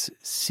makes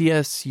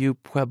CSU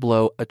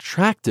Pueblo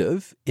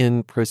attractive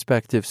in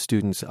prospective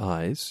students'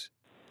 eyes?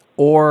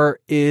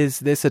 Or is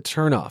this a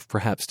turnoff,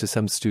 perhaps, to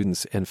some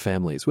students and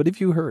families? What have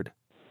you heard?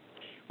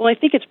 Well, I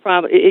think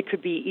it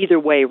could be either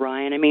way,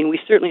 Ryan. I mean, we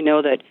certainly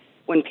know that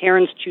when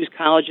parents choose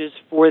colleges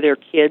for their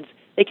kids,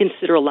 they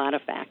consider a lot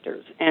of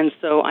factors. And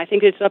so I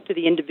think it's up to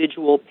the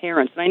individual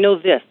parents. And I know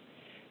this,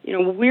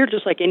 we're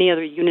just like any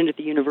other unit at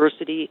the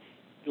university,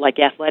 like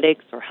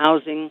athletics or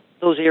housing,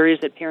 those areas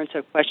that parents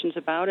have questions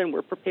about, and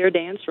we're prepared to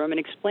answer them and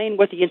explain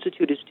what the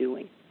Institute is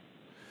doing.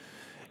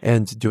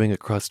 And doing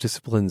across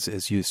disciplines,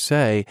 as you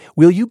say.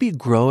 Will you be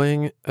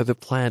growing the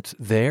plant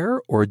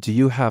there, or do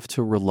you have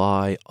to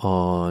rely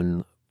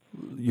on,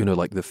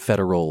 like the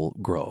federal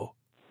grow?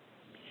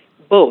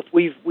 Both.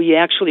 We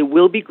actually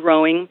will be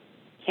growing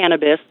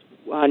cannabis,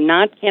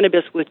 not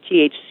cannabis with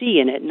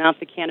THC in it, not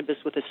the cannabis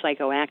with a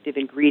psychoactive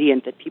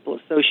ingredient that people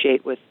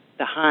associate with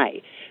the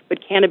high, but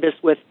cannabis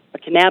with a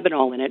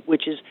cannabinol in it,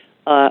 which is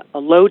a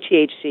low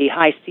THC,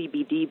 high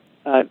CBD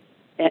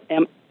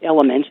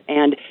element.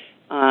 And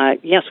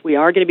yes, we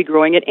are going to be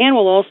growing it, and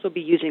we'll also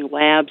be using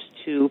labs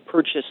to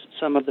purchase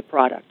some of the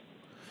product.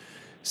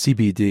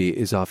 CBD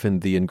is often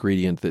the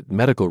ingredient that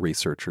medical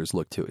researchers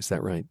look to. Is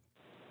that right?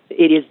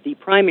 It is the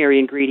primary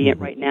ingredient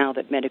right now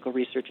that medical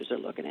researchers are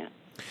looking at.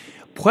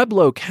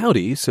 Pueblo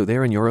County, so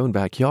there in your own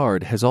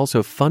backyard, has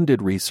also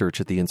funded research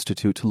at the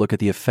Institute to look at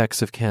the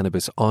effects of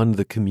cannabis on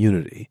the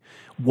community.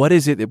 What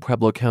is it that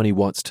Pueblo County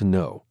wants to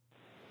know?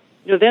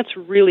 That's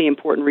really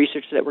important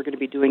research that we're going to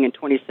be doing in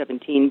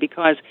 2017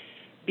 because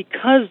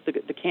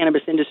the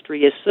cannabis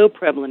industry is so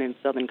prevalent in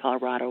southern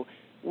Colorado,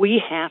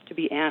 we have to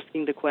be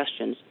asking the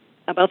questions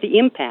about the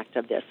impact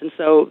of this. And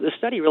so the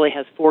study really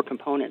has 4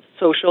 components.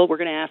 Social, we're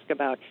going to ask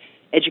about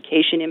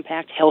education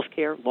impact,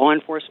 healthcare, law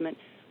enforcement.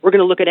 We're going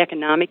to look at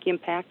economic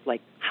impact,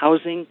 like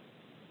housing,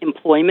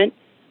 employment.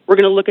 We're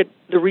going to look at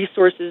the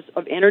resources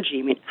of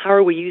energy. How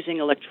are we using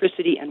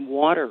electricity and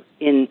water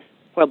in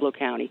Pueblo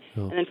County?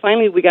 Oh. And then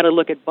finally, we got to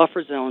look at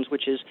buffer zones,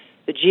 which is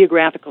the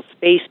geographical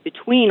space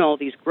between all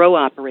these grow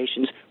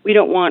operations. We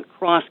don't want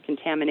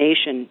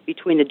cross-contamination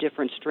between the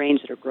different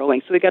strains that are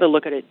growing, so we got to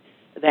look at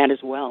that as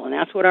well, and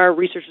that's what our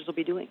researchers will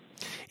be doing.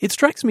 It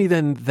strikes me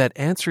then that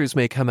answers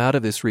may come out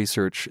of this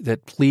research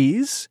that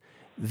please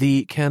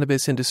the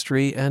cannabis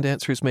industry, and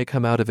answers may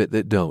come out of it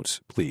that don't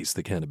please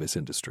the cannabis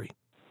industry.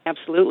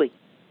 Absolutely.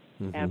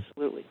 Mm-hmm.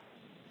 Absolutely.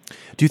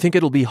 Do you think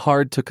it'll be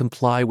hard to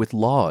comply with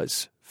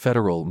laws,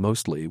 federal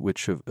mostly,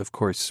 which of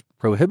course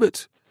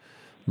prohibit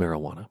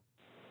marijuana?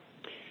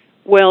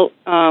 Well,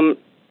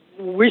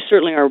 we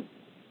certainly are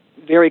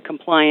very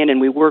compliant, and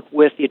we work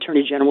with the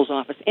Attorney General's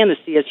office and the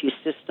CSU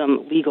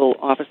system legal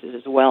offices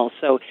as well.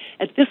 So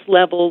at this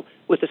level,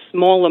 with a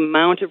small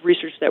amount of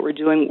research that we're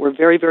doing, we're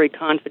very, very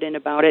confident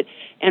about it.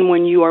 And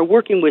when you are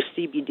working with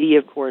CBD,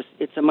 of course,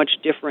 it's a much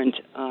different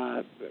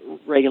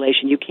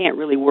regulation. You can't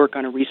really work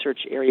on a research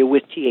area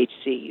with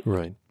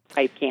THC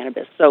type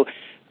cannabis. So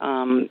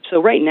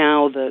right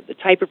now, the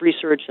type of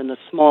research and the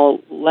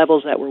small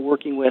levels that we're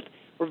working with,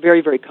 we're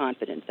very, very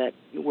confident that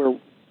we're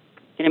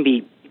going to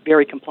be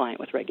very compliant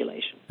with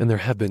regulation. And there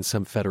have been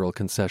some federal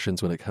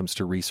concessions when it comes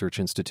to research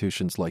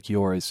institutions like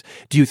yours.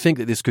 Do you think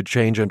that this could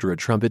change under a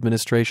Trump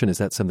administration? Is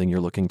that something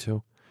you're looking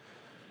to?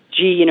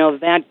 Gee,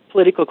 that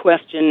political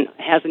question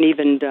hasn't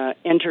even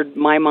entered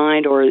my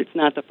mind, or it's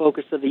not the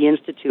focus of the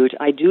Institute.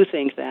 I do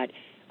think that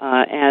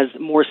as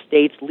more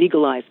states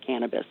legalize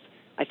cannabis,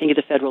 I think at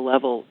the federal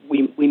level,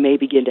 we may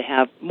begin to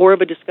have more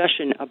of a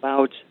discussion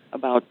about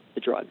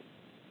the drug.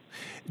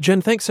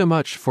 Jen, thanks so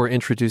much for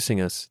introducing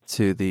us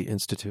to the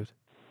Institute.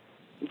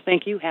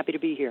 Thank you. Happy to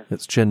be here.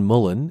 That's Jen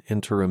Mullen,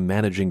 Interim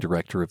Managing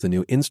Director of the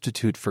new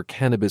Institute for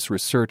Cannabis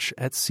Research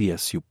at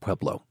CSU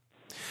Pueblo.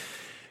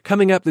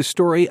 Coming up, the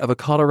story of a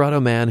Colorado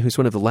man who's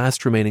one of the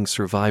last remaining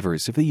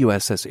survivors of the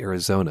USS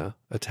Arizona,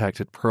 attacked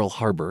at Pearl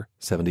Harbor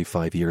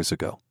 75 years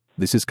ago.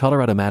 This is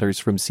Colorado Matters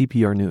from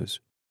CPR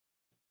News.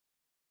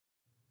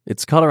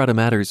 It's Colorado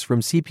Matters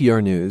from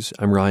CPR News.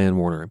 I'm Ryan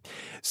Warner.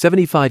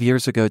 75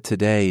 years ago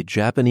today,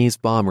 Japanese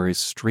bombers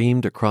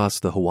streamed across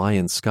the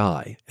Hawaiian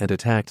sky and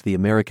attacked the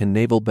American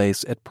naval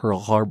base at Pearl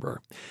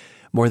Harbor.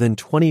 More than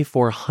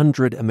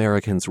 2,400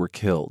 Americans were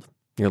killed,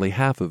 nearly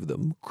half of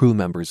them crew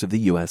members of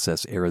the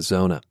USS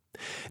Arizona.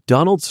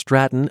 Donald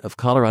Stratton of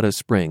Colorado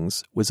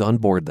Springs was on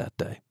board that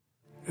day.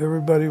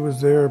 Everybody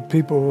was there.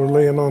 People were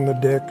laying on the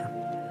deck.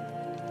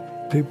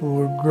 People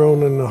were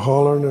groaning and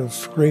hollering and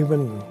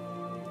screaming.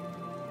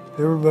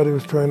 Everybody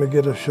was trying to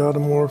get a shot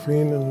of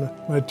morphine, and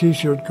my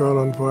T-shirt caught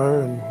on fire,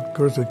 and of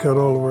course they cut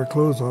all of our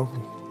clothes off.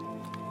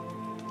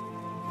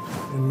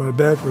 And my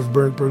back was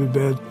burnt pretty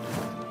bad.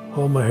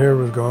 All my hair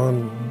was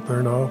gone,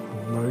 burned off.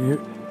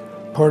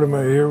 Part of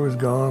my ear was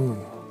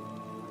gone.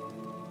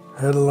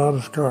 Had a lot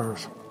of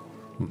scars.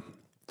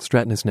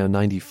 Stratton is now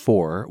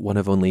 94, one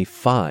of only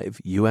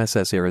 5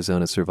 USS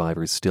Arizona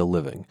survivors still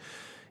living.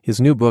 His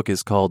new book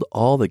is called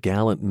All the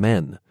Gallant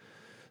Men.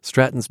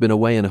 Stratton's been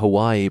away in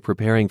Hawaii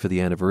preparing for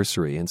the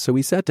anniversary, and so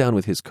we sat down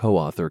with his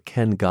co-author,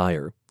 Ken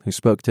Geyer, who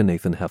spoke to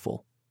Nathan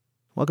Heffel.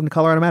 Welcome to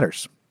Colorado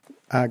Matters.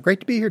 Great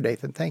to be here,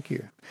 Nathan. Thank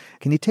you.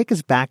 Can you take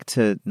us back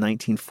to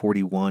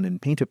 1941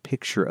 and paint a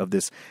picture of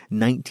this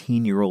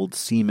 19-year-old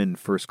seaman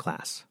first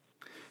class?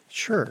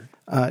 Sure.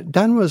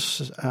 Dunn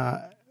was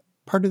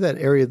part of that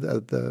area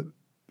of the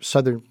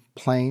southern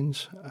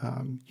planes.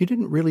 You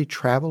didn't really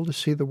travel to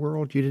see the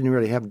world. You didn't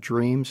really have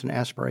dreams and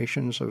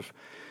aspirations of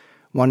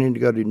wanting to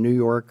go to New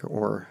York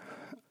or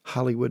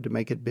Hollywood to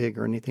make it big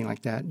or anything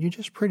like that. You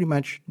just pretty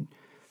much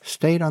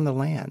stayed on the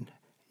land.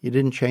 You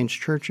didn't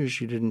change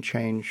churches. You didn't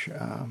change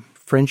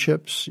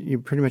friendships. You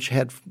pretty much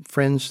had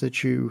friends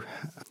that you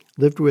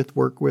lived with,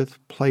 worked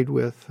with, played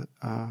with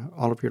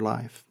all of your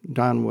life.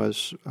 Don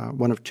was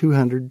one of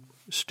 200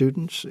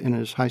 students in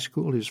his high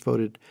school. He was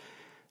voted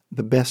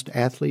the best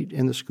athlete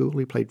in the school.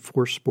 He played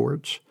 4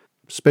 sports,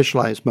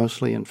 specialized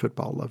mostly in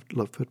football,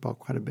 loved football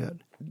quite a bit.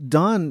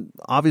 Don,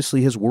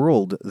 obviously his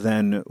world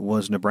then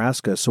was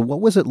Nebraska. So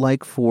what was it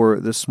like for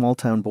this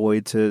small-town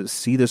boy to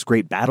see this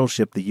great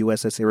battleship, the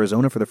USS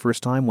Arizona, for the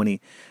first time when he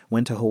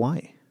went to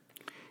Hawaii?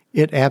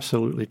 It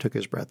absolutely took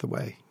his breath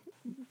away.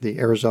 The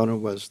Arizona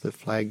was the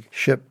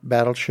flagship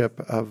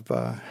battleship of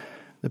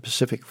the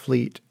Pacific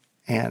Fleet,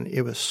 and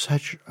it was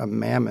such a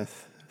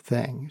mammoth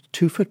thing.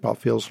 2 football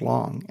fields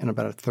long and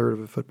about a third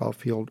of a football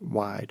field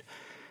wide,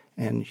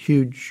 and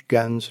huge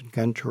guns and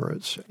gun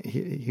turrets.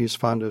 He's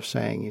fond of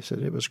saying, he said,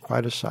 it was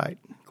quite a sight,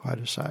 quite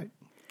a sight.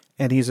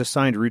 And he's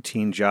assigned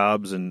routine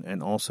jobs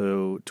and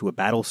also to a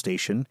battle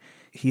station.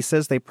 He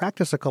says they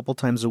practice a couple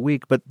times a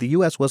week, but the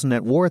U.S. wasn't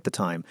at war at the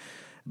time.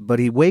 But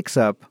he wakes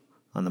up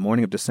on the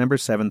morning of December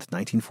 7th,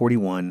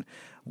 1941,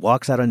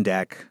 walks out on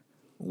deck.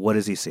 What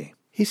does he see?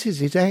 He says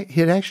he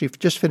had actually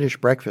just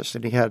finished breakfast,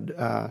 and he had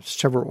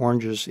several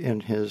oranges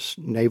in his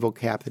naval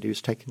cap that he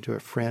was taking to a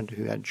friend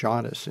who had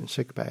jaundice in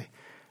sickbay.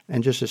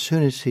 And just as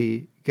soon as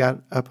he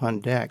got up on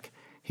deck,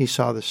 he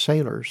saw the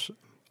sailors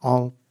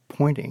all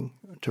pointing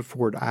to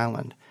Ford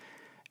Island.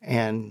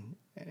 And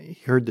he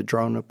heard the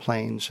drone of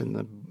planes and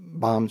the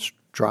bombs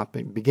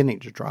beginning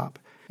to drop.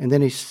 And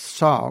then he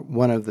saw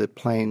one of the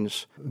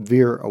planes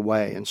veer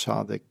away and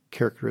saw the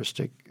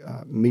characteristic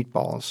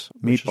meatballs.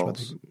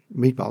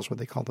 Meatballs, what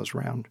they call those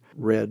round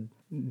red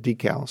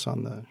decals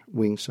on the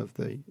wings of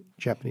the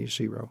Japanese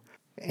Zero.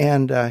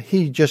 And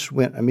he just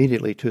went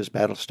immediately to his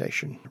battle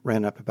station,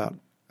 ran up about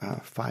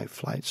 5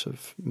 flights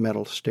of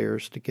metal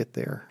stairs to get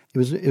there.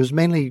 It was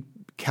mainly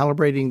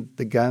calibrating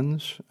the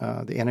guns,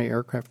 the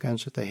anti-aircraft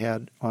guns that they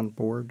had on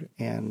board,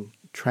 and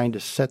trying to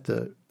set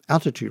the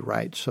altitude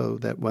right so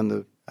that when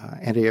the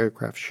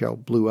anti-aircraft shell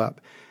blew up,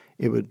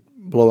 it would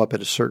blow up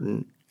at a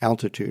certain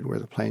altitude where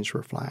the planes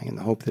were flying, in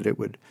the hope that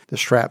the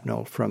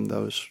shrapnel from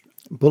those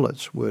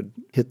bullets would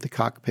hit the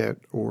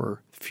cockpit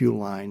or fuel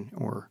line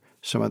or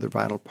some other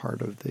vital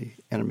part of the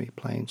enemy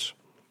planes.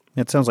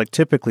 It sounds like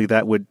typically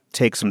that would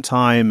take some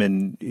time,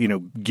 and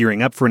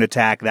gearing up for an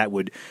attack, that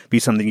would be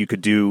something you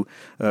could do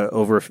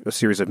over a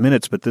series of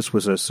minutes, but this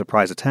was a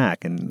surprise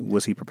attack, and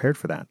was he prepared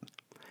for that?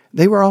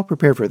 They were all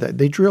prepared for that.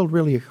 They drilled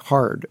really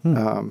hard.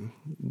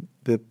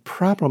 The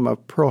problem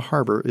of Pearl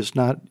Harbor is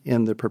not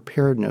in the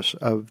preparedness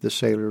of the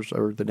sailors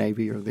or the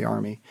Navy or the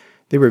Army.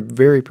 They were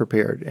very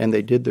prepared, and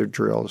they did their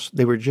drills.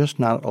 They were just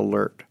not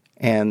alert,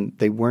 and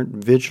they weren't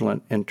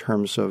vigilant in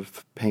terms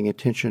of paying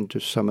attention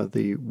to some of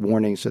the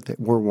warnings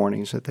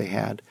that they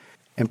had,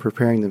 and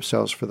preparing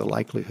themselves for the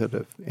likelihood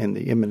of and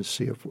the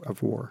imminency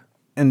of war.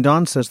 And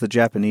Don says the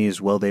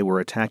Japanese, while they were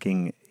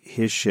attacking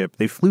his ship,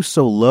 they flew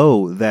so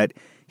low that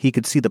he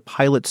could see the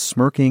pilots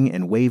smirking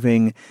and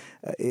waving.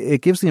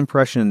 It gives the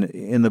impression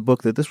in the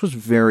book that this was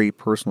very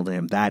personal to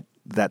him,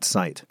 that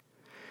sight.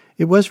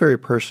 It was very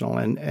personal,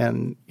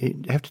 and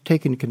you have to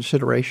take into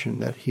consideration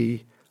that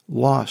he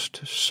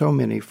lost so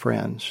many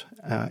friends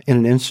in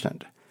an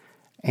instant.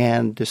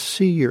 And to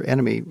see your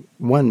enemy,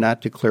 one,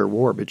 not declare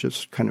war, but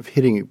just kind of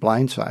hitting you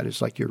blindside.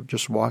 It's like you're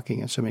just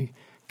walking and somebody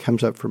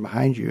comes up from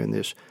behind you and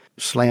this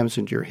slams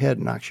into your head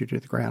and knocks you to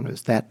the ground. It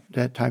was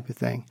that type of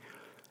thing.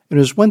 And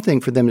it was one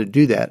thing for them to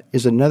do that,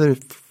 is another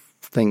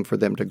thing for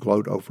them to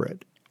gloat over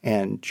it.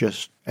 And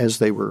just as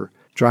they were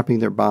dropping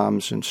their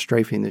bombs and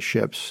strafing the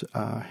ships,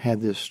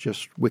 had this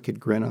just wicked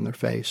grin on their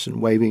face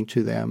and waving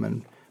to them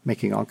and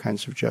making all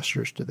kinds of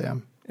gestures to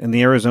them. And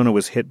the Arizona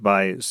was hit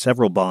by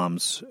several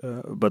bombs,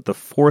 but the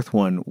fourth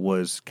one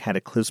was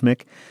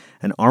cataclysmic.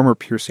 An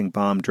armor-piercing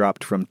bomb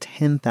dropped from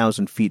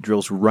 10,000 feet,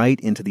 drills right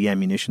into the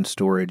ammunition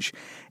storage,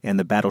 and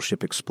the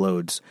battleship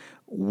explodes.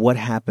 What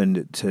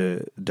happened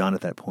to Don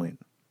at that point?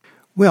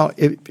 Well,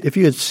 if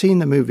you had seen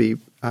the movie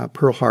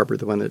Pearl Harbor,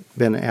 the one that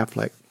Ben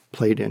Affleck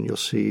played in, you'll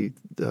see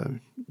the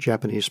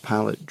Japanese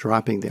pilot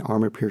dropping the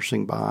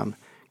armor-piercing bomb,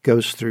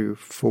 goes through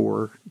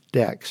 4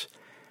 decks,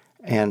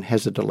 and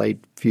has a delayed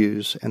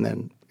fuse and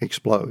then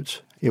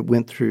explodes. It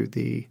went through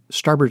the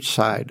starboard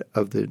side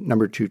of the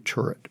number 2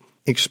 turret.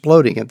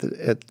 Exploding at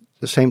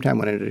the same time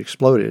when it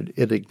exploded,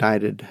 it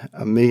ignited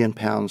 1 million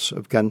pounds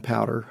of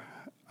gunpowder,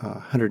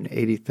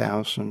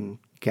 180,000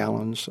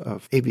 gallons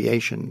of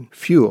aviation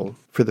fuel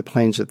for the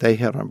planes that they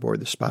had on board,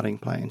 the spotting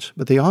planes.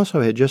 But they also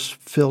had just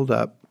filled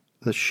up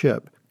the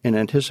ship in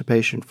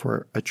anticipation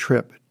for a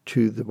trip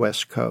to the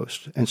West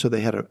Coast. And so they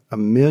had 1.5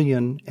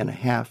 million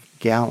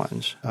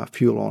gallons of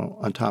fuel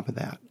on top of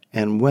that.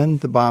 And when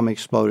the bomb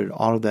exploded,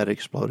 all of that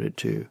exploded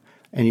too.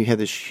 And you had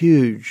this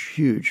huge,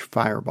 huge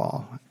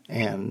fireball.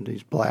 and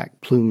these black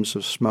plumes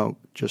of smoke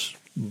just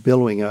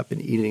billowing up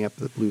and eating up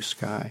the blue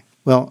sky.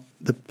 Well,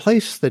 the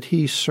place that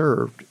he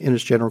served in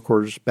his general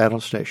quarters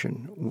battle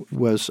station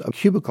was a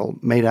cubicle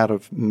made out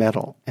of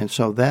metal. And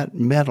so that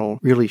metal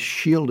really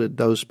shielded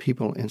those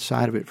people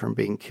inside of it from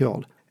being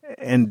killed.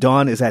 And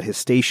Don is at his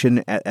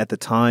station at the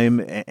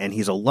time, and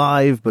he's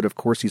alive, but of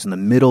course he's in the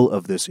middle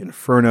of this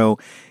inferno.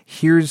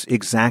 Here's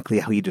exactly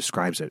how he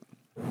describes it.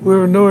 There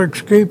was no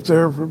escape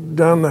there from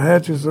down the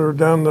hatches or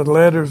down the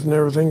ladders and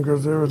everything,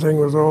 because everything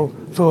was all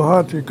so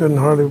hot you couldn't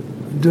hardly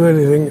do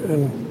anything.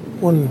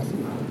 And one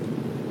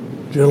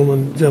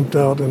gentleman jumped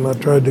out, and I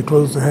tried to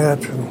close the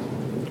hatch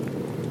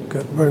and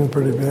got burned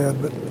pretty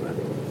bad, but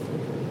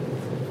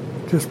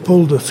just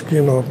pulled the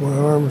skin off my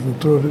arms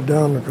and threw it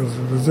down because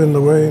it was in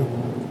the way.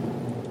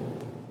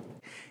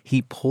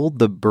 He pulled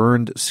the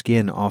burned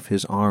skin off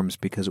his arms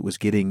because it was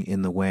getting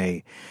in the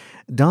way.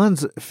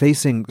 Don's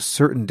facing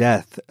certain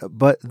death,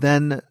 but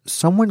then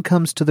someone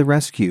comes to the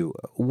rescue.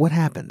 What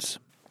happens?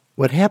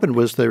 What happened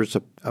was there was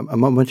a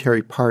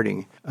momentary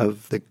parting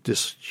of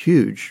this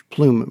huge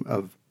plume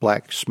of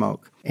black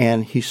smoke,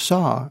 and he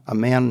saw a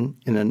man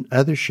in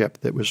another ship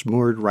that was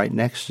moored right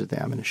next to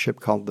them, in a ship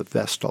called the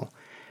Vestal.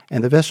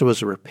 And the Vestal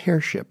was a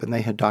repair ship, and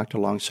they had docked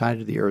alongside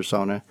of the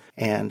Arizona,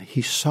 and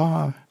he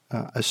saw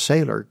a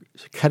sailor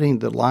cutting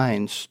the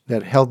lines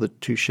that held the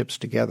two ships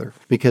together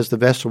because the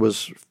Vestal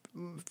was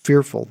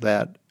fearful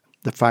that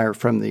the fire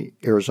from the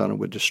Arizona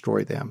would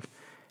destroy them.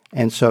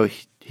 And so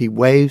he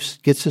waves,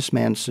 gets this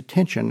man's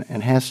attention,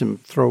 and has him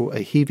throw a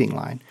heaving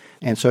line.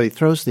 And so he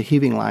throws the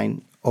heaving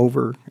line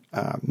over,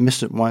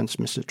 missed it once,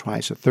 missed it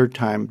twice. A third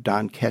time,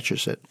 Don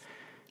catches it,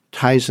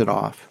 ties it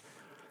off,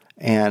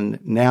 and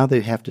now they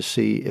have to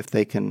see if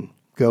they can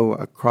go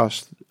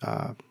across.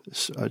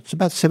 It's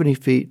about 70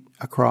 feet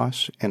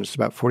across, and it's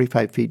about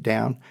 45 feet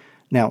down.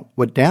 Now,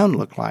 what down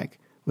looked like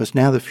was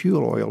now the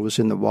fuel oil was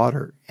in the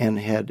water and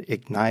had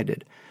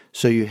ignited.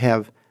 So you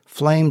have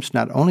flames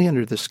not only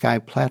under the sky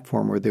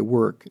platform where they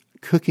were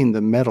cooking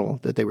the metal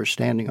that they were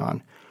standing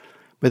on,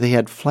 but they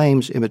had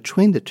flames in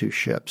between the two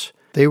ships.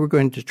 They were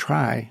going to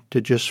try to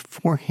just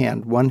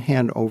forehand, one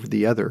hand over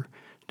the other,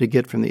 to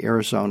get from the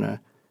Arizona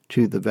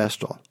to the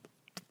Vestal.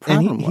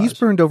 And he's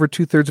burned over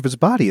 2/3 of his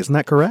body, isn't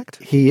that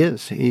correct? He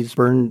is. He's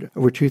burned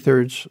over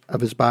 2/3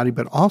 of his body,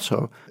 but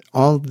also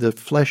all the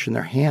flesh in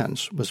their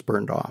hands was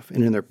burned off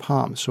and in their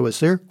palms. So as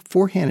they're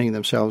forehanding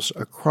themselves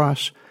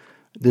across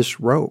this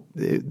rope,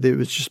 it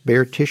was just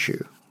bare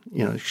tissue,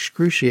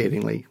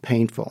 excruciatingly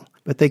painful.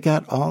 But they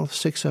got all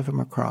 6 of them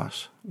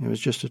across. It was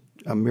just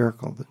a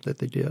miracle that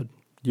they did.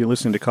 You're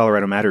listening to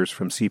Colorado Matters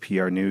from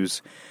CPR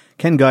News.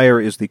 Ken Geyer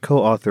is the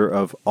co-author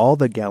of All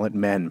the Gallant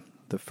Men,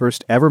 the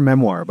first ever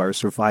memoir by a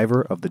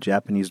survivor of the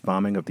Japanese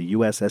bombing of the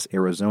USS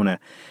Arizona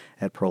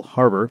at Pearl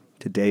Harbor.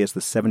 Today is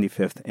the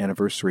 75th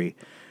anniversary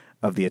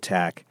of the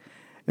attack.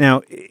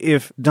 Now,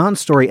 if Don's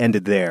story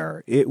ended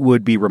there, it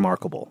would be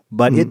remarkable.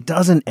 But it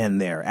doesn't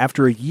end there.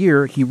 After a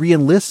year, he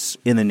re-enlists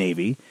in the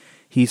Navy.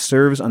 He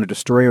serves on a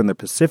destroyer in the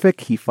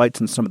Pacific. He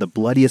fights in some of the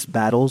bloodiest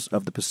battles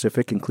of the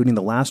Pacific, including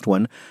the last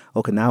one,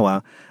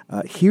 Okinawa.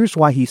 Here's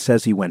why he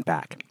says he went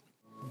back.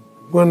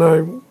 When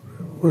I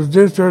was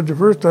discharged the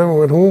first time, I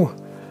went home.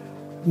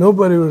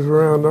 Nobody was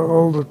around.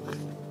 All the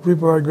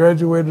people I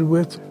graduated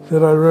with,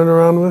 that I ran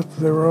around with,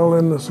 they were all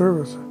in the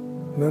service.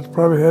 And that's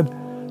probably had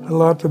a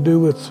lot to do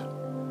with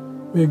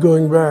me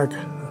going back.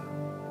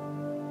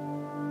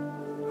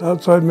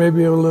 Outside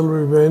maybe a little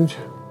revenge.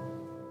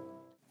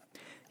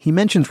 He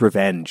mentions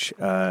revenge.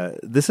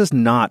 This is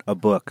not a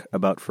book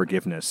about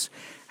forgiveness.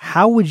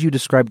 How would you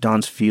describe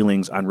Don's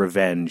feelings on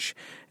revenge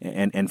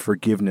and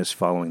forgiveness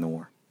following the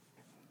war?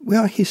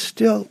 Well, he's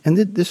still, and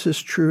this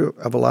is true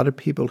of a lot of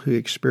people who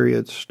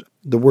experienced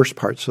the worst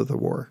parts of the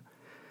war.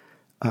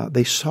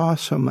 They saw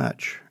so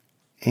much,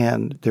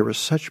 and there was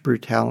such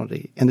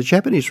brutality. And the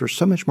Japanese were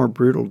so much more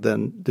brutal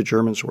than the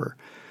Germans were.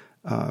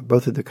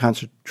 Both at the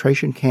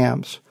concentration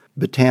camps,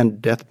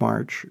 Bataan Death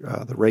March,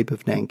 the rape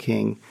of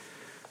Nanking.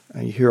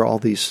 You hear all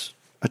these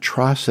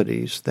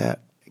atrocities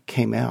that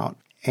came out.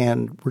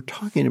 And we're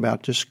talking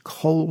about just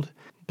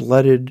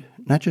cold-blooded,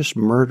 not just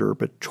murder,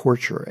 but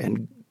torture,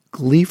 and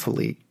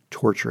gleefully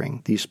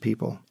torturing these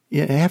people.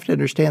 You have to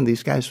understand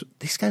these guys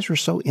were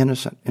so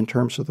innocent in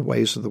terms of the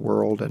ways of the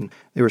world, and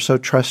they were so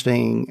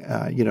trusting.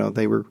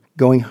 They were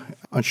going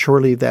on shore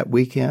leave that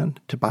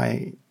weekend to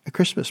buy a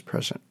Christmas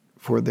present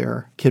for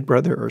their kid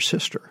brother or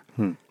sister.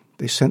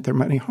 They sent their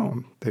money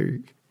home. They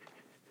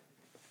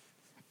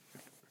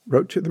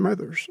wrote to the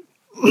mothers.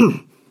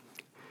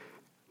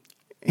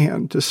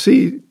 And to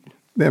see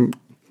them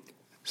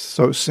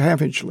so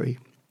savagely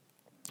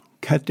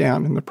cut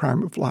down in the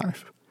prime of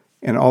life,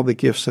 and all the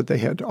gifts that they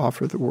had to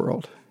offer the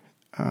world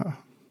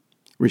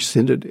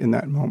rescinded in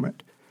that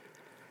moment.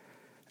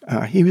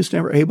 He was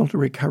never able to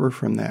recover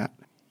from that.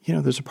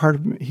 There's a part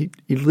of him,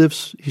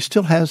 he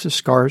still has his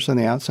scars on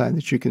the outside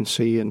that you can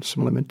see, and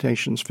some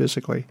limitations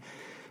physically,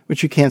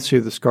 but you can't see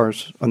the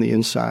scars on the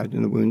inside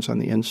and the wounds on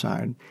the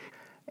inside.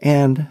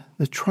 And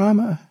the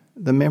trauma,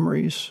 the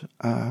memories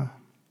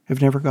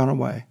have never gone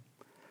away.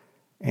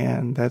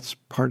 And that's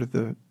part of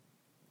the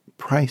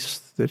price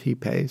that he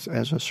pays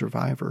as a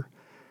survivor,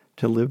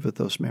 to live with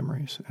those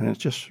memories. And it's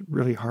just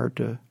really hard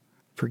to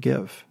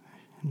forgive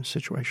in a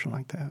situation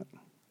like that.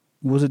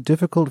 Was it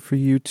difficult for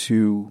you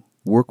to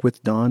work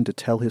with Don to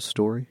tell his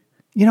story?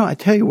 I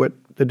tell you what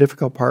the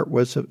difficult part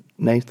was,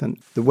 Nathan.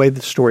 The way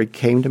the story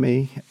came to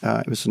me,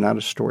 it was not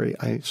a story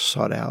I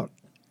sought out,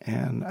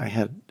 and I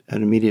had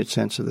an immediate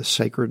sense of the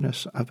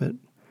sacredness of it.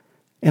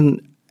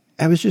 And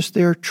I was just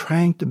there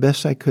trying the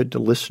best I could to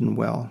listen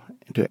well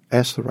and to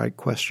ask the right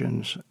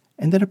questions.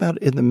 And then about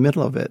in the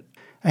middle of it,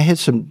 I had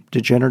some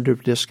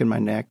degenerative disc in my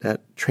neck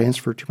that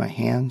transferred to my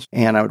hands,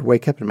 and I would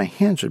wake up and my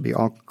hands would be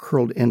all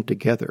curled in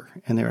together,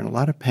 and they were in a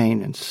lot of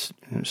pain and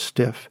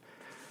stiff.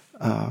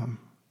 And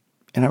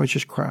I would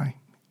just cry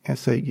and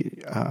say,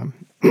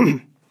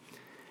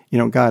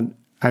 God,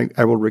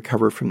 I will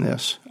recover from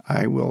this.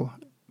 I will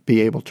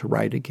be able to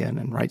write again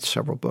and write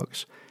several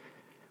books.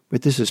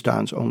 But this is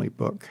Don's only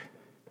book.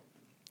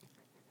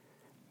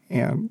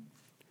 And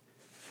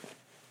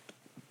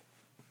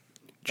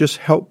just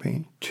help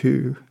me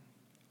to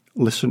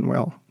listen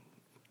well,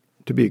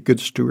 to be a good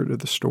steward of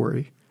the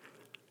story,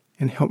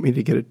 and help me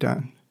to get it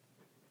done.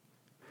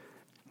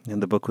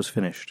 And the book was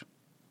finished.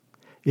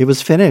 It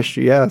was finished,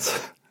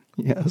 yes.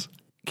 Yes.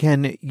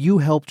 Ken, you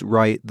helped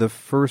write the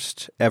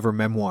first ever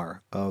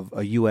memoir of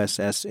a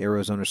USS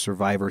Arizona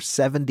survivor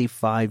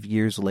 75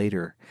 years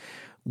later.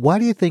 Why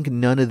do you think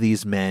none of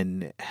these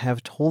men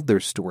have told their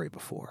story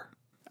before?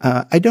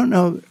 I don't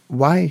know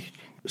why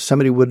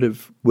somebody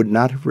would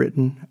not have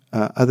written,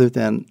 other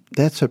than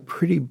that's a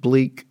pretty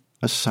bleak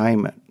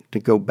assignment to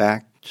go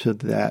back to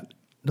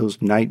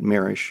those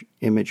nightmarish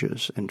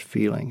images and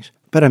feelings.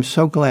 But I'm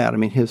so glad. I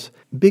mean, his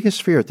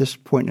biggest fear at this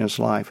point in his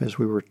life, as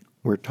we were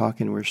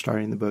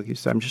starting the book, he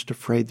said, I'm just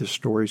afraid the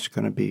story's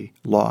going to be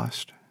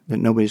lost, that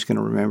nobody's going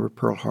to remember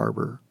Pearl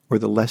Harbor or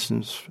the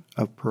lessons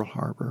of Pearl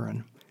Harbor.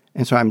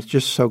 And so I'm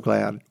just so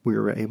glad we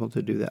were able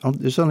to do that.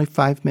 There's only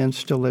 5 men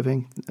still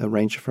living, a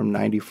range from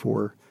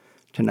 94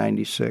 to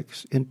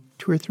 96. In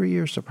 2 or 3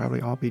 years, they'll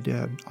probably all be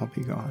dead. I'll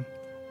be gone.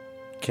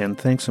 Ken,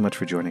 thanks so much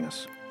for joining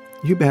us.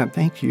 You bet.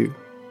 Thank you.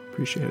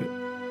 Appreciate it.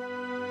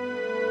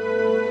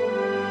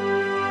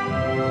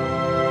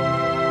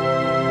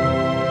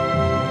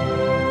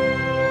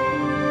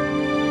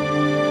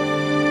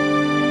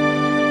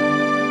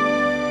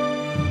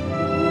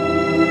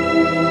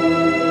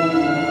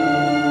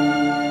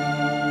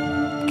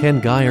 Ken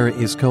Geyer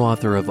is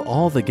co-author of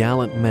All the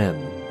Gallant Men,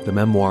 the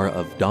memoir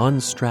of Don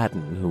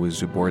Stratton, who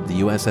was aboard the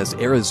USS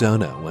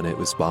Arizona when it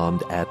was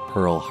bombed at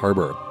Pearl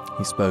Harbor.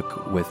 He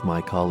spoke with my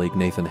colleague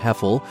Nathan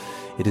Heffel.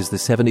 It is the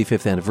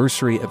 75th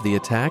anniversary of the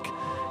attack,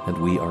 and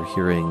we are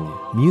hearing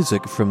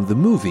music from the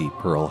movie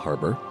Pearl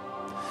Harbor.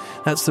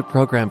 That's the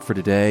program for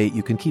today.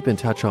 You can keep in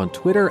touch on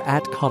Twitter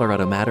at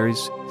Colorado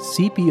Matters,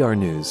 CPR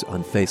News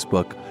on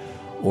Facebook,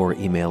 or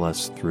email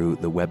us through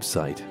the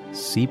website,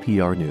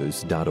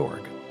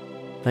 cprnews.org.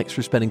 Thanks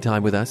for spending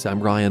time with us. I'm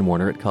Ryan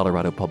Warner at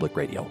Colorado Public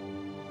Radio.